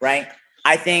things, right?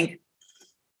 I think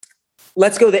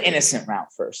let's go the innocent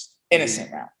route first.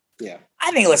 Innocent route. Yeah.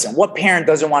 I think, listen, what parent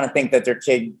doesn't want to think that their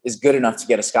kid is good enough to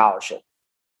get a scholarship?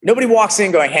 Nobody walks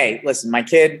in going, hey, listen, my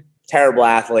kid, terrible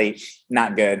athlete,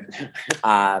 not good.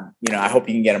 I hope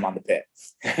you can get him on the pit.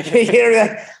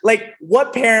 Like,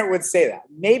 what parent would say that?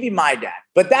 Maybe my dad,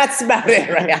 but that's about it,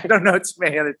 right? I don't know too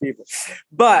many other people.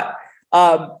 But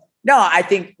no, I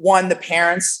think one, the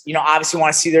parents, obviously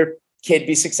want to see their kid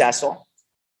be successful.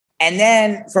 And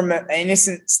then from an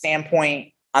innocent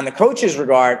standpoint on the coach's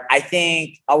regard, I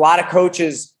think a lot of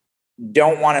coaches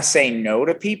don't want to say no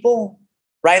to people,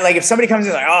 right? Like if somebody comes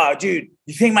in like, oh, dude,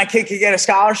 you think my kid could get a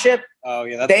scholarship? Oh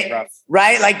yeah, that's rough.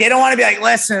 Right? Like they don't want to be like,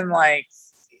 listen, like,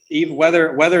 even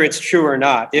whether it's true or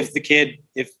not, if the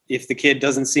kid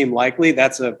doesn't seem likely,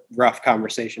 that's a rough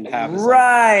conversation to have.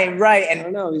 Right. And I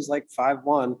don't know, he's like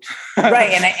 5'1".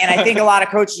 Right. And I think a lot of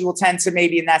coaches will tend to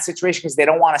maybe in that situation because they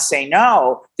don't want to say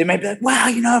no. They might be like, well,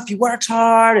 if he works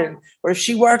hard or if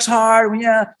she works hard,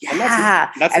 yeah.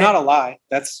 That's not a lie.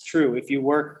 That's true. If you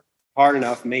work hard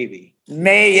enough, maybe.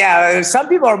 Some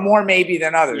people are more maybe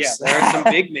than others. Yeah, there are some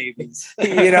big maybes.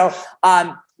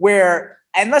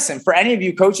 And listen, for any of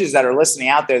you coaches that are listening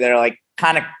out there that are like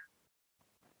kind of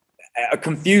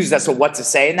confused as to what to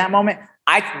say in that moment,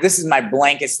 this is my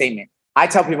blanket statement. I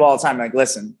tell people all the time, like,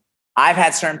 listen, I've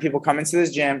had certain people come into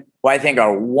this gym who I think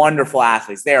are wonderful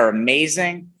athletes. They are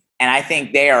amazing. And I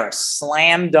think they are a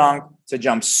slam dunk to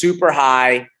jump super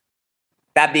high.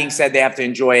 That being said, they have to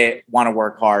enjoy it, want to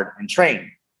work hard and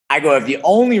train. I go, if the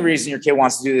only reason your kid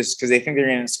wants to do this is because they think they're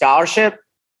getting a scholarship,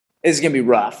 it's going to be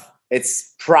rough.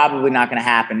 It's probably not going to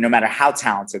happen no matter how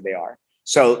talented they are.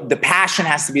 So the passion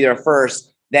has to be there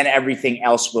first, then everything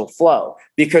else will flow.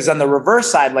 Because on the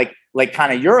reverse side, like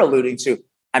kind of you're alluding to,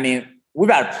 I mean, we've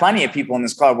had plenty of people in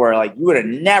this club where like you would have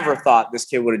never thought this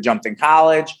kid would have jumped in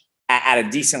college at a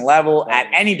decent level at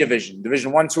any division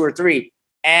 1, 2, or 3.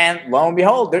 And lo and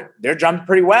behold, they're jumping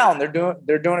pretty well and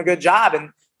they're doing a good job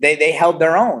and they held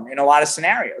their own in a lot of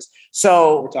scenarios.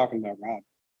 So we're talking about Rob.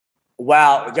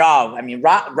 Well, y'all, I mean,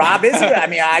 Rob is good. I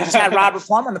mean, I just had Robert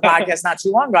Plum on the podcast not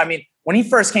too long ago. I mean, when he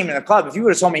first came to the club, if you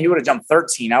would have told me he would have jumped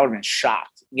 13, I would have been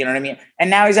shocked. You know what I mean? And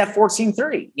now he's at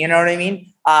 14.3. You know what I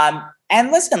mean?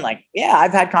 And listen, like, yeah,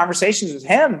 I've had conversations with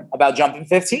him about jumping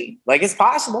 15. Like, it's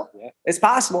possible. Yeah. It's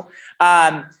possible.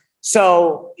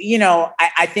 So,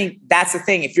 I think that's the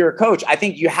thing. If you're a coach, I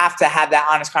think you have to have that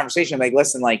honest conversation. Like,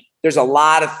 listen, like, there's a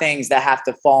lot of things that have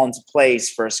to fall into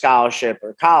place for a scholarship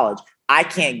or college. I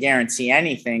can't guarantee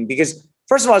anything because,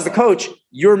 first of all, as the coach,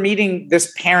 you're meeting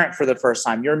this parent for the first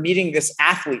time. You're meeting this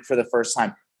athlete for the first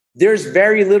time. There's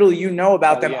very little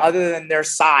about them other than their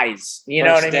size. You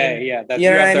know what I mean? Yeah, you have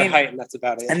their height, and that's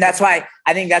about it. And that's why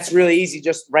I think that's really easy.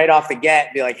 Just right off the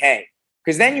get, be like, hey,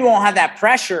 because then you won't have that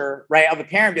pressure, right, of a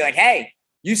parent be like, hey,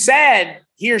 you said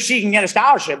he or she can get a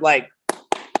scholarship. Like,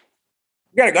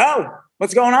 you gotta go.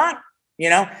 What's going on?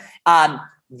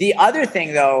 The other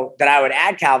thing, though, that I would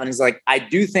add, Calvin, is like, I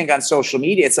do think on social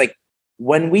media, it's like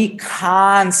when we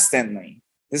constantly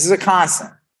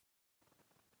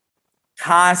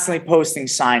posting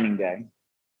signing day.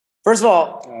 First of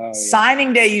all,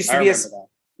 signing day used to be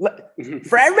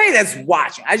for everybody that's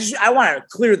watching. I want to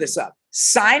clear this up.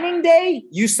 Signing day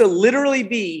used to literally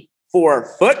be for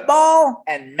football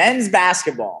and men's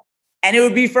basketball. And it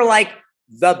would be for like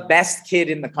the best kid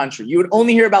in the country. You would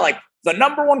only hear about like, the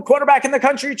number 1 quarterback in the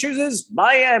country chooses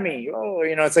Miami. Oh,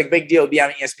 it's like big deal to be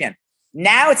on ESPN.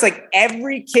 Now it's like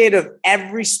every kid of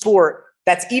every sport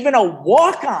that's even a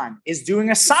walk-on is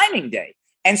doing a signing day.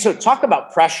 And so talk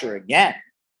about pressure again.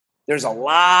 There's a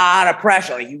lot of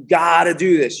pressure. Like, you got to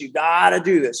do this. You got to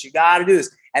do this. You got to do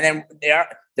this. And then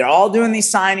they're all doing these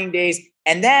signing days.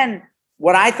 And then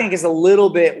what I think is a little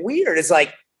bit weird is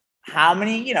like how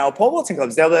many, pole vaulting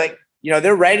clubs, they'll be like,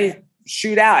 they're ready to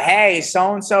shoot out. Hey,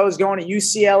 so-and-so is going to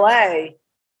UCLA.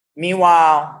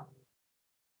 Meanwhile,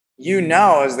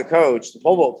 as the coach, the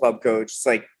pole vault club coach, it's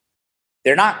like,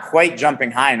 they're not quite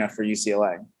jumping high enough for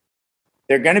UCLA.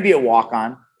 They're going to be a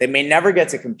walk-on. They may never get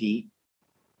to compete.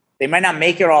 They might not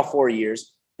make it all 4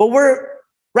 years, but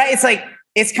right. It's like,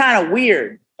 it's kind of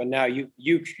weird. But now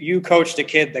you coached a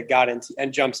kid that got into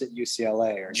and jumps at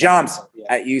UCLA or jumps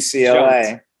at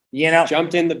UCLA,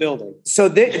 jumped in the building. So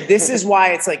this is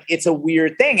why it's like, it's a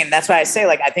weird thing. And that's why I say,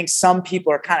 like, I think some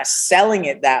people are kind of selling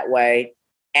it that way.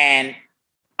 And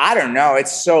I don't know.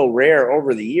 It's so rare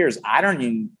over the years. I don't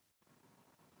even,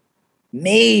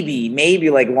 maybe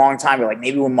like a long time ago, like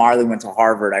maybe when Marley went to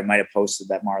Harvard, I might've posted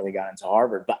that Marley got into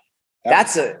Harvard, but that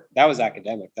was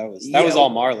academic. That was all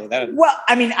Marley.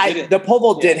 The pole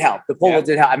vault did help. The pole vault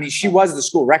did help. I mean, she was the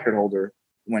school record holder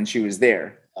when she was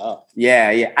there. Oh,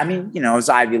 yeah. I mean, it was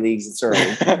Ivy Leagues. It's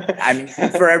early. I mean,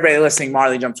 for everybody listening,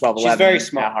 Marley jumped 12-11. She's very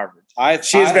smart at Harvard.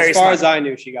 She is very smart. As far as I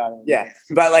knew, she got in. Yeah,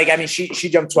 but like, I mean, she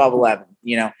jumped 12-11.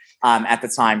 At the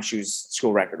time she was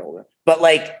school record holder. But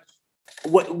like,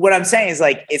 what I'm saying is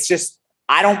like, it's just,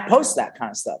 I don't post that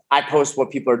kind of stuff. I post what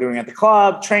people are doing at the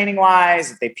club, training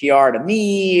wise, if they PR to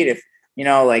meet, if,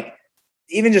 like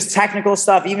even just technical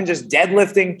stuff, even just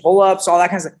deadlifting, pull-ups, all that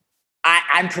kind of stuff.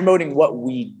 I'm promoting what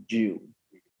we do.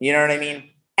 You know what I mean?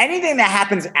 Anything that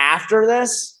happens after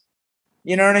this,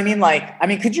 you know what I mean? Like, I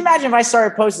mean, could you imagine if I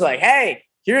started posting like, hey,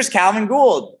 here's Calvin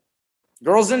Gould.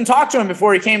 Girls didn't talk to him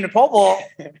before he came to pole vault.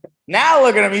 Now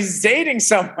look at him. He's dating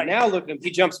someone. Now look at him.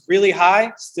 He jumps really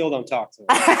high. Still don't talk to him.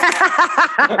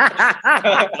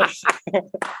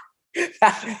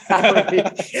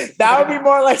 that would be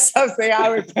more like something I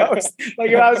would post.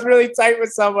 Like if I was really tight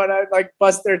with someone, I'd like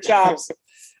bust their chops.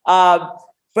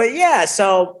 But yeah,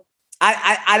 so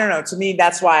I don't know. To me,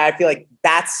 that's why I feel like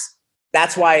that's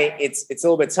why it's a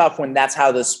little bit tough when that's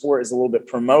how the sport is a little bit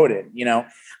promoted.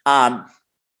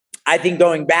 I think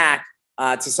going back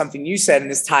to something you said, and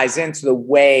this ties into the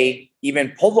way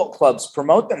even pole vault clubs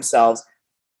promote themselves.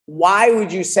 Why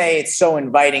would you say it's so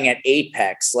inviting at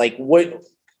Apex? Like, what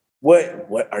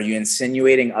are you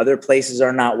insinuating? Other places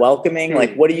are not welcoming.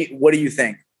 Like, what do you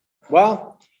think?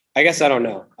 Well, I guess I don't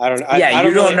know. I don't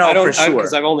know for sure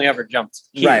because I've only ever jumped.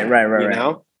 Here,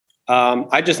 right.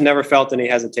 I just never felt any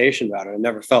hesitation about it. I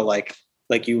never felt like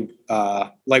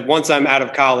once I'm out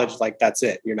of college, like that's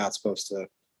it. You're not supposed to.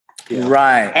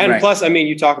 Right. And plus, I mean,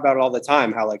 you talk about it all the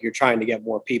time, how like you're trying to get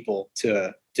more people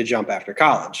to jump after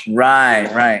college.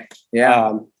 Right.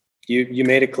 Yeah. You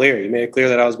made it clear. You made it clear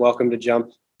that I was welcome to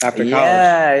jump after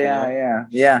college.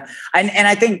 Yeah. And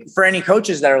I think for any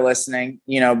coaches that are listening,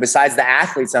 besides the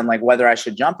athletes on like whether I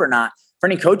should jump or not, for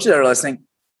any coaches that are listening,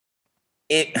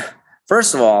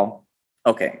 first of all,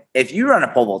 okay, if you run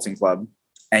a pole vaulting club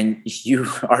and you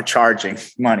are charging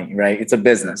money, right? It's a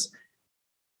business.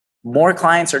 More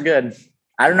clients are good.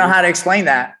 I don't know how to explain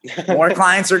that. More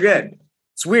clients are good.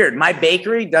 It's weird. My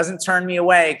bakery doesn't turn me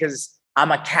away because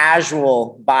I'm a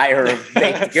casual buyer of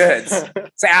baked goods.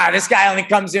 Say, this guy only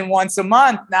comes in once a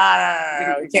month.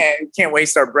 No. We can't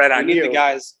waste our bread on you. The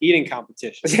guys eating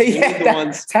competition.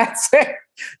 That's it.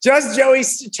 Just Joey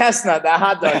Chestnut, that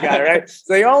hot dog guy, right?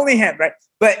 So only him, right?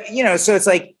 But so it's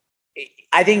like,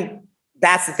 I think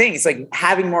that's the thing. It's like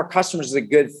having more customers is a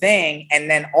good thing. And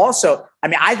then also, I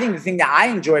mean, I think the thing that I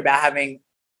enjoy about having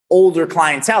older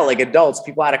clientele, like adults,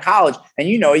 people out of college, and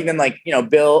even like,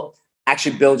 Bill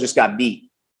just got beat.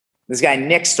 This guy,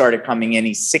 Nick, started coming in.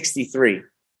 He's 63.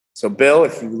 So Bill,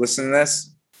 if you listen to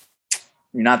this,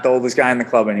 you're not the oldest guy in the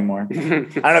club anymore. I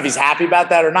don't know if he's happy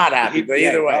about that or not happy, but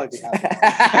either way.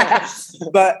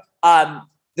 But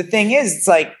the thing is, it's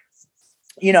like,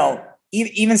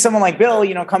 even someone like Bill,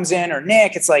 comes in, or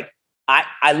Nick, it's like,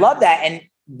 I love that. And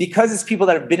because it's people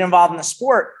that have been involved in the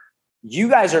sport, you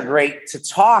guys are great to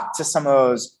talk to some of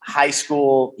those high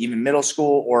school, even middle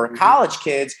school or college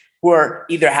kids who are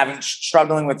either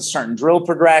struggling with a certain drill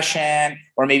progression,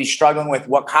 or maybe struggling with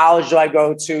what college do I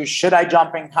go to? Should I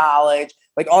jump in college?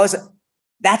 Like all this,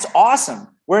 that's awesome.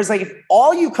 Whereas like if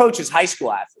all you coach is high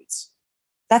school athletes,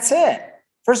 that's it.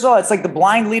 First of all, it's like the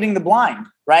blind leading the blind,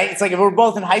 right? It's like if we're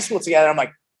both in high school together, I'm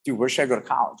like, dude, where should I go to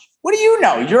college? What do you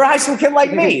know? You're a high school kid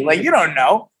like me. Like, you don't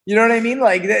know. You know what I mean?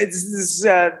 Like it's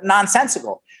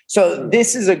nonsensical. So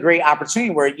this is a great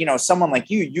opportunity where, someone like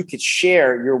you could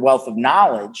share your wealth of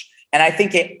knowledge. And I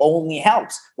think it only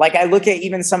helps. Like I look at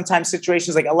even sometimes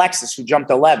situations like Alexis, who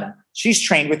jumped 11. She's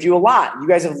trained with you a lot. You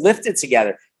guys have lifted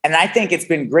together. And I think it's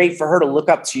been great for her to look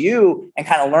up to you and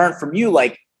kind of learn from you.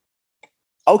 Like,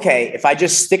 okay, if I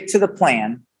just stick to the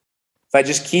plan, if I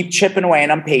just keep chipping away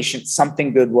and I'm patient,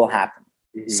 something good will happen.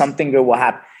 Mm-hmm. Something good will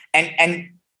happen. And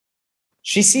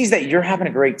she sees that you're having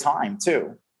a great time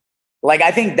too. Like,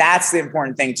 I think that's the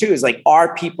important thing too, is like,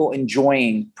 are people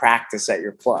enjoying practice at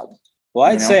your club? Well,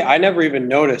 I'd say I never even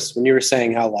noticed when you were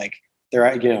saying how like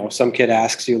there, you know, some kid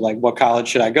asks you like, what college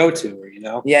should I go to? Or, you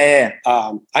know,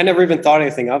 I never even thought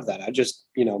anything of that. I just,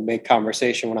 you know, make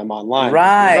conversation when I'm online.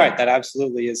 Right. Right. That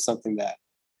absolutely is something that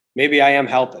maybe I am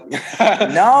helping.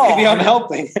 No, maybe I'm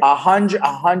helping.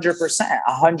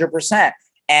 100%.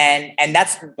 And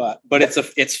that's, but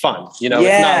it's fun, you know,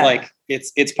 it's not like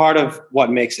it's part of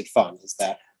what makes it fun is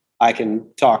that I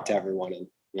can talk to everyone and,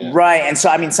 you know. Right. And so,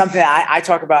 I mean, something that I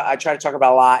try to talk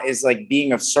about a lot is like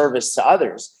being of service to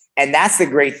others. And that's the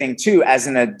great thing too. As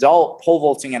an adult pole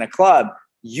vaulting in a club,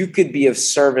 you could be of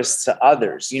service to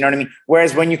others. You know what I mean?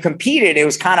 Whereas when you competed, it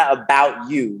was kind of about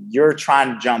you. You're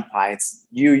trying to jump high. It's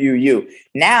you.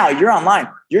 Now you're online.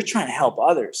 You're trying to help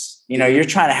others. You know, you're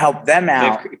trying to help them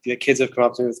out. The kids have come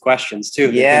up to me with questions too.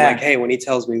 They've been like, hey, when he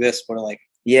tells me this, what like,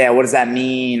 what does that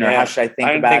mean? Or how should I think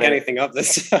about it? I didn't think anything of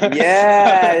this. That's a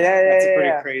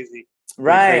pretty crazy.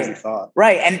 Crazy thought.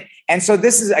 Right. And so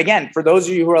this is, again, for those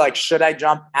of you who are like, should I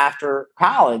jump after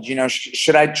college? You know,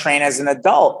 should I train as an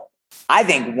adult? I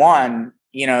think one,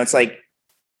 you know, it's like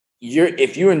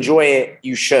if you enjoy it,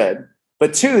 you should.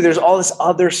 But two, there's all this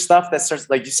other stuff that starts,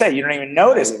 like you said, you don't even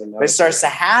notice, but it starts to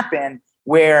happen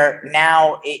where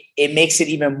now it makes it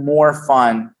even more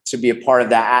fun to be a part of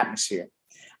that atmosphere.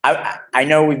 I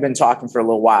know we've been talking for a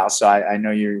little while, so I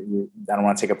know I don't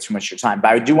want to take up too much of your time,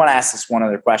 but I do want to ask this one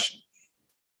other question.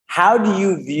 How do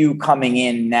you view coming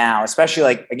in now, especially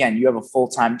like, again, you have a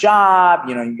full-time job,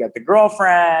 you know, you got the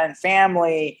girlfriend,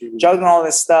 family, juggling all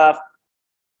this stuff.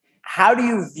 How do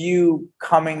you view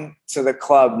coming to the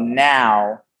club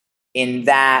now in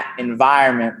that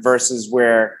environment versus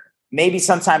where maybe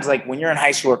sometimes like when you're in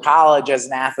high school or college as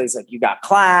an athlete, it's like you got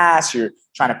class, you're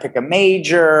trying to pick a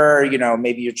major, you know,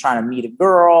 maybe you're trying to meet a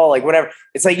girl, like whatever.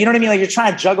 It's like, you know what I mean? Like you're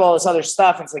trying to juggle all this other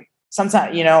stuff. And it's like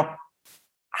sometimes, you know,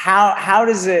 how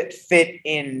does it fit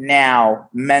in now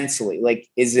mentally? Like,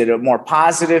 is it a more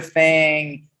positive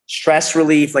thing? Stress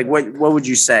relief? Like what would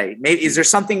you say? Maybe, is there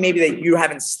something maybe that you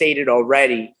haven't stated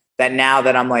already that now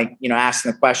that I'm like, you know,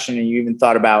 asking the question and you even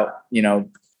thought about, you know,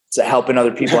 helping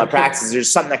other people at practice,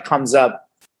 there's something that comes up?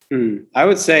 I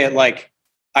would say like,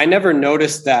 I never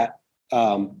noticed that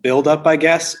build up, I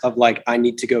guess, of like, I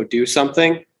need to go do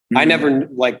something. Mm-hmm. I never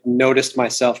like noticed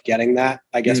myself getting that,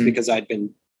 I guess, because I've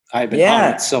been on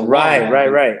it so long.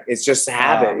 Right. It's just a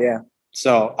habit.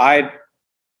 So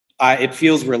it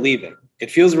feels relieving. It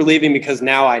feels relieving because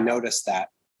now I notice that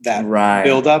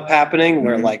build up happening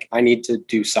where like, I need to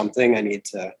do something.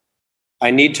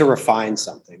 I need to refine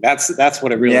something. That's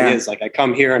what it really is. Like I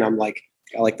come here and I'm like,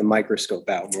 I like the microscope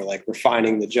out and we're like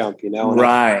refining the jump, you know?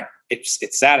 And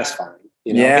it's satisfying,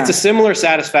 you know? It's a similar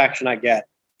satisfaction I get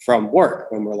from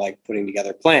work when we're like putting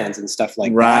together plans and stuff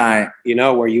like that, you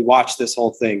know, where you watch this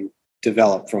whole thing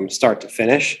develop from start to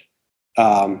finish.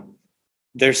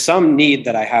 There's some need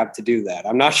that I have to do that.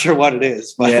 I'm not sure what it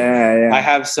is, but I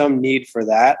have some need for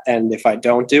that. And if I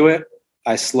don't do it,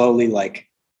 I slowly like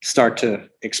start to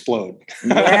explode.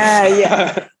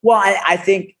 Well, I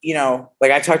think, you know,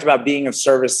 like I talked about being of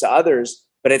service to others,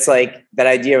 but it's like that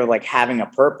idea of like having a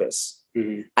purpose.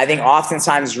 Mm-hmm. I think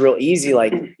oftentimes it's real easy,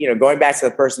 like, you know, going back to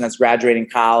the person that's graduating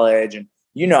college. And,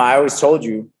 you know, I always told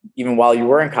you, even while you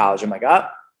were in college, I'm like, I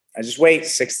just wait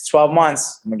 6 to 12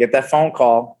 months. I'm gonna get that phone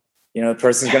call. You know, the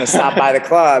person's going to stop by the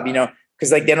club, you know,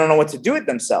 because like they don't know what to do with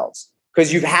themselves.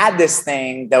 Because you've had this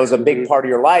thing that was a big part of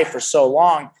your life for so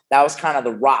long. That was kind of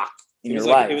the rock in your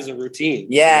life. It was a routine.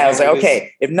 Yeah, I was like,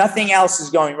 okay, if nothing else is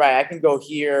going right, I can go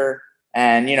here.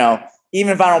 And, you know,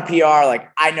 even if I don't PR,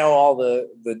 like I know all the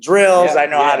drills. I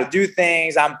know how to do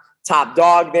things. I'm top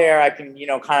dog there. I can, you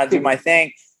know, kind of do my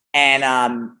thing. And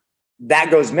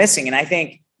that goes missing. And I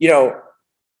think, you know,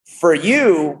 for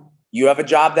you have a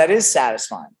job that is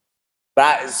satisfying.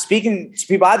 But speaking to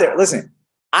people out there, listen,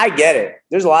 I get it.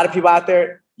 There's a lot of people out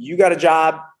there. You got a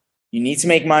job. You need to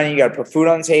make money. You got to put food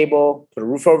on the table, put a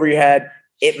roof over your head.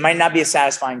 It might not be a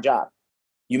satisfying job.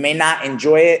 You may not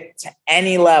enjoy it to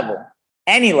any level.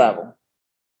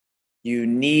 You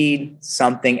need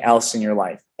something else in your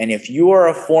life. And if you are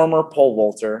a former pole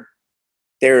vaulter,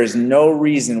 there is no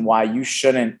reason why you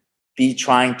shouldn't be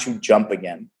trying to jump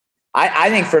again. I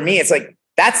think for me, it's like,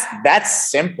 that's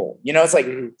simple. You know, it's like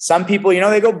some people, you know,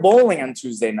 they go bowling on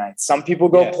Tuesday nights. Some people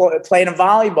go play in a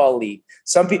volleyball league.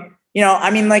 Some people, you know,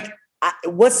 I mean, like,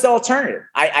 what's the alternative?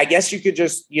 I guess you could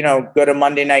just, you know, go to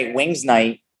Monday night wings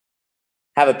night,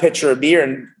 have a pitcher of beer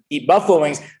and eat buffalo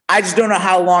wings. I just don't know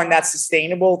how long that's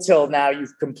sustainable till now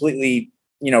you've completely,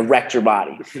 wrecked your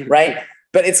body, right?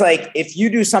 But it's like, if you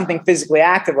do something physically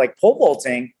active like pole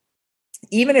vaulting,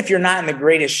 even if you're not in the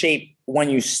greatest shape when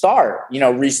you start,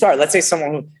 restart, let's say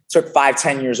someone who took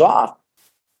 5-10 years off,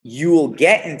 you will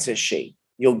get into shape.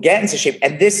 You'll get into shape.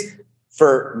 And this,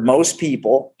 for most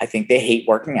people, I think they hate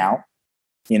working out.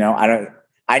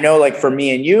 I know like for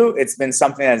me and you, it's been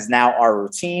something that is now our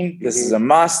routine. This is a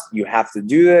must. You have to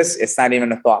do this. It's not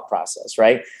even a thought process,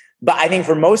 right? But I think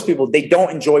for most people, they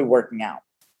don't enjoy working out.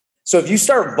 So if you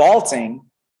start vaulting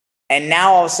and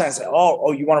now all of a sudden say,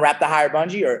 oh, you want to wrap the higher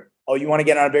bungee, or, oh, you want to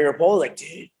get on a bigger pole? Like,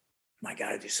 dude, I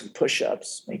got to do some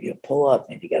push-ups, maybe a pull-up,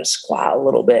 maybe you got to squat a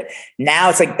little bit. Now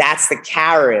it's like, that's the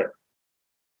carrot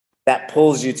that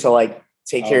pulls you to like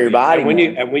take care of your body.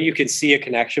 And when you can see a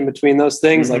connection between those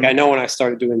things, like I know when I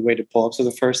started doing weighted pull-ups for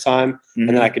the first time, and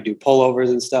then I could do pullovers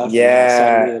and stuff.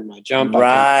 Yeah. And my jump.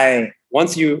 Right.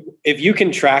 If you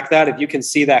can track that, if you can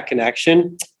see that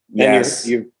connection, then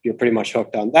you're pretty much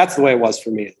hooked on. That's the way it was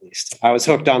for me, at least. I was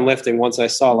hooked on lifting once I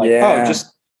saw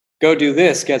just go do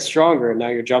this, get stronger, and now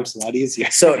your jump's a lot easier.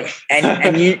 So,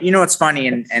 and you know what's funny,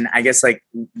 and I guess like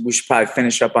we should probably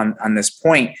finish up on this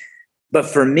point. But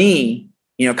for me,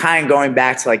 kind of going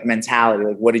back to like mentality,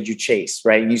 like what did you chase,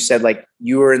 right? And you said like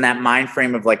you were in that mind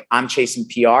frame of like, I'm chasing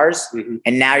PRs.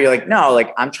 And now you're like, no,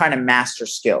 like I'm trying to master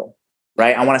skill,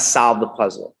 right? I want to solve the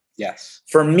puzzle. Yes.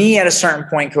 For me, at a certain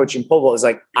point, coaching pole vault is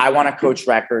like, I want to coach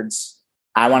records.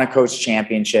 I want to coach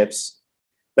championships.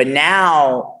 But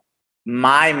now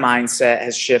my mindset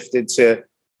has shifted to,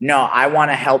 no, I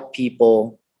want to help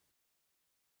people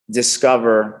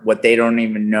discover what they don't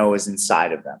even know is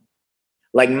inside of them.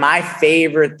 Like my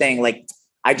favorite thing, like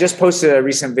I just posted a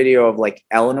recent video of like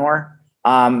Eleanor.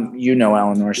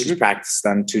 Eleanor, she's practiced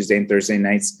on Tuesday and Thursday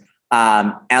nights.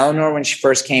 Eleanor, when she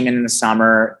first came in the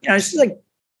summer, she's like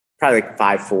probably like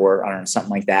 5'4", I don't know,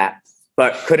 something like that,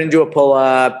 but couldn't do a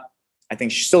pull-up. I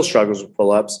think she still struggles with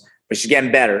pull-ups, but she's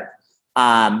getting better.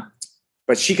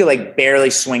 But she could like barely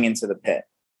swing into the pit.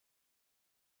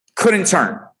 Couldn't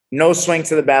turn, no swing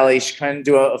to the belly. She couldn't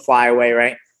do a flyaway,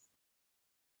 right?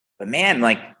 But man,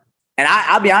 like, and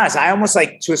I'll be honest, I almost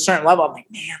like to a certain level, I'm like,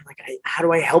 man, like, how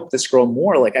do I help this girl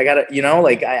more? Like I gotta,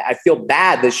 like I feel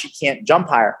bad that she can't jump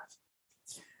higher,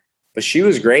 but she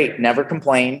was great. Never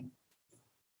complained,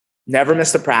 never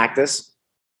missed a practice,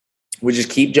 would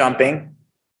just keep jumping.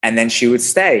 And then she would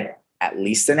stay at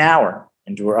least an hour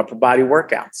and do her upper body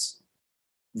workouts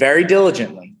very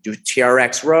diligently, do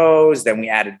TRX rows. Then we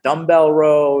added dumbbell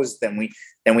rows. Then we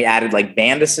added like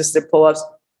band assisted pull-ups.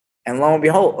 And lo and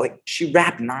behold, like she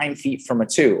wrapped 9 feet from a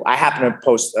 2. I happen to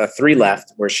post a 3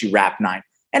 left where she wrapped 9.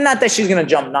 And not that she's going to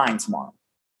jump 9 tomorrow.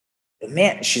 But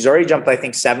man, she's already jumped, I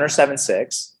think, 7 or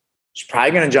 7.6. She's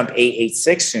probably going to jump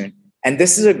 8.86 soon. And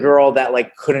this is a girl that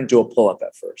like couldn't do a pull-up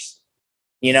at first,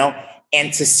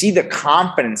 and to see the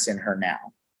confidence in her now,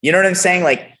 you know what I'm saying?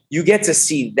 Like you get to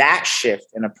see that shift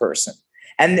in a person.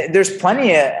 And there's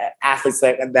plenty of athletes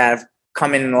that have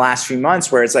come in the last few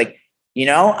months where it's like,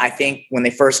 I think when they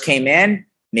first came in,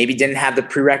 maybe didn't have the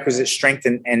prerequisite strength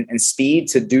and speed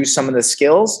to do some of the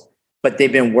skills, but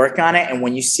they've been working on it. And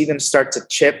when you see them start to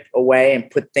chip away and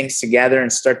put things together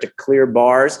and start to clear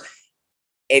bars,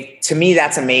 to me,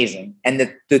 that's amazing. And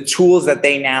the tools that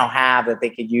they now have that they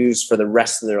could use for the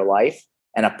rest of their life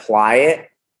and apply it,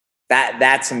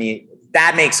 that to me,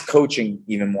 that makes coaching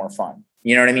even more fun.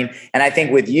 You know what I mean? And I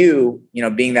think with you,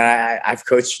 being that I've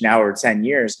coached now over 10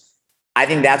 years, I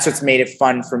think that's what's made it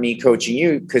fun for me coaching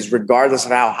you, because regardless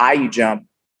of how high you jump,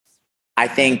 I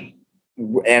think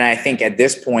at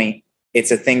this point,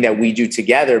 it's a thing that we do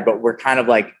together, but we're kind of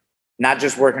like not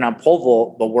just working on pole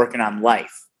vault, but working on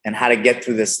life and how to get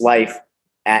through this life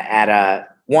at a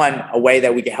way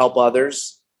that we can help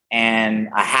others and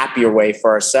a happier way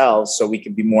for ourselves so we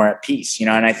can be more at peace, And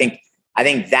I think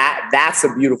that's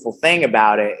the beautiful thing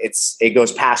about it. It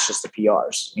goes past just the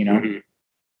PRs,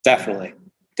 Definitely.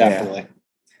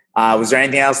 Yeah. Was there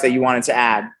anything else that you wanted to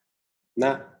add?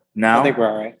 No. I think we're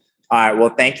all right. All right. Well,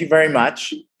 thank you very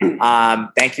much.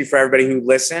 Thank you for everybody who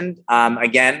listened.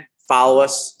 Again, follow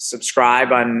us,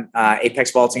 subscribe on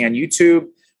Apex Vaulting on YouTube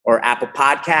or Apple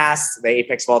Podcasts, the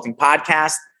Apex Vaulting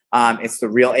Podcast. It's the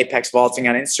Real Apex Vaulting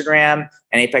on Instagram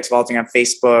and Apex Vaulting on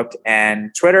Facebook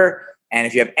and Twitter. And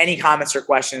if you have any comments or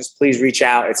questions, please reach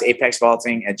out. It's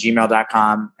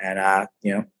apexvaulting@gmail.com. And,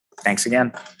 thanks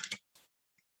again.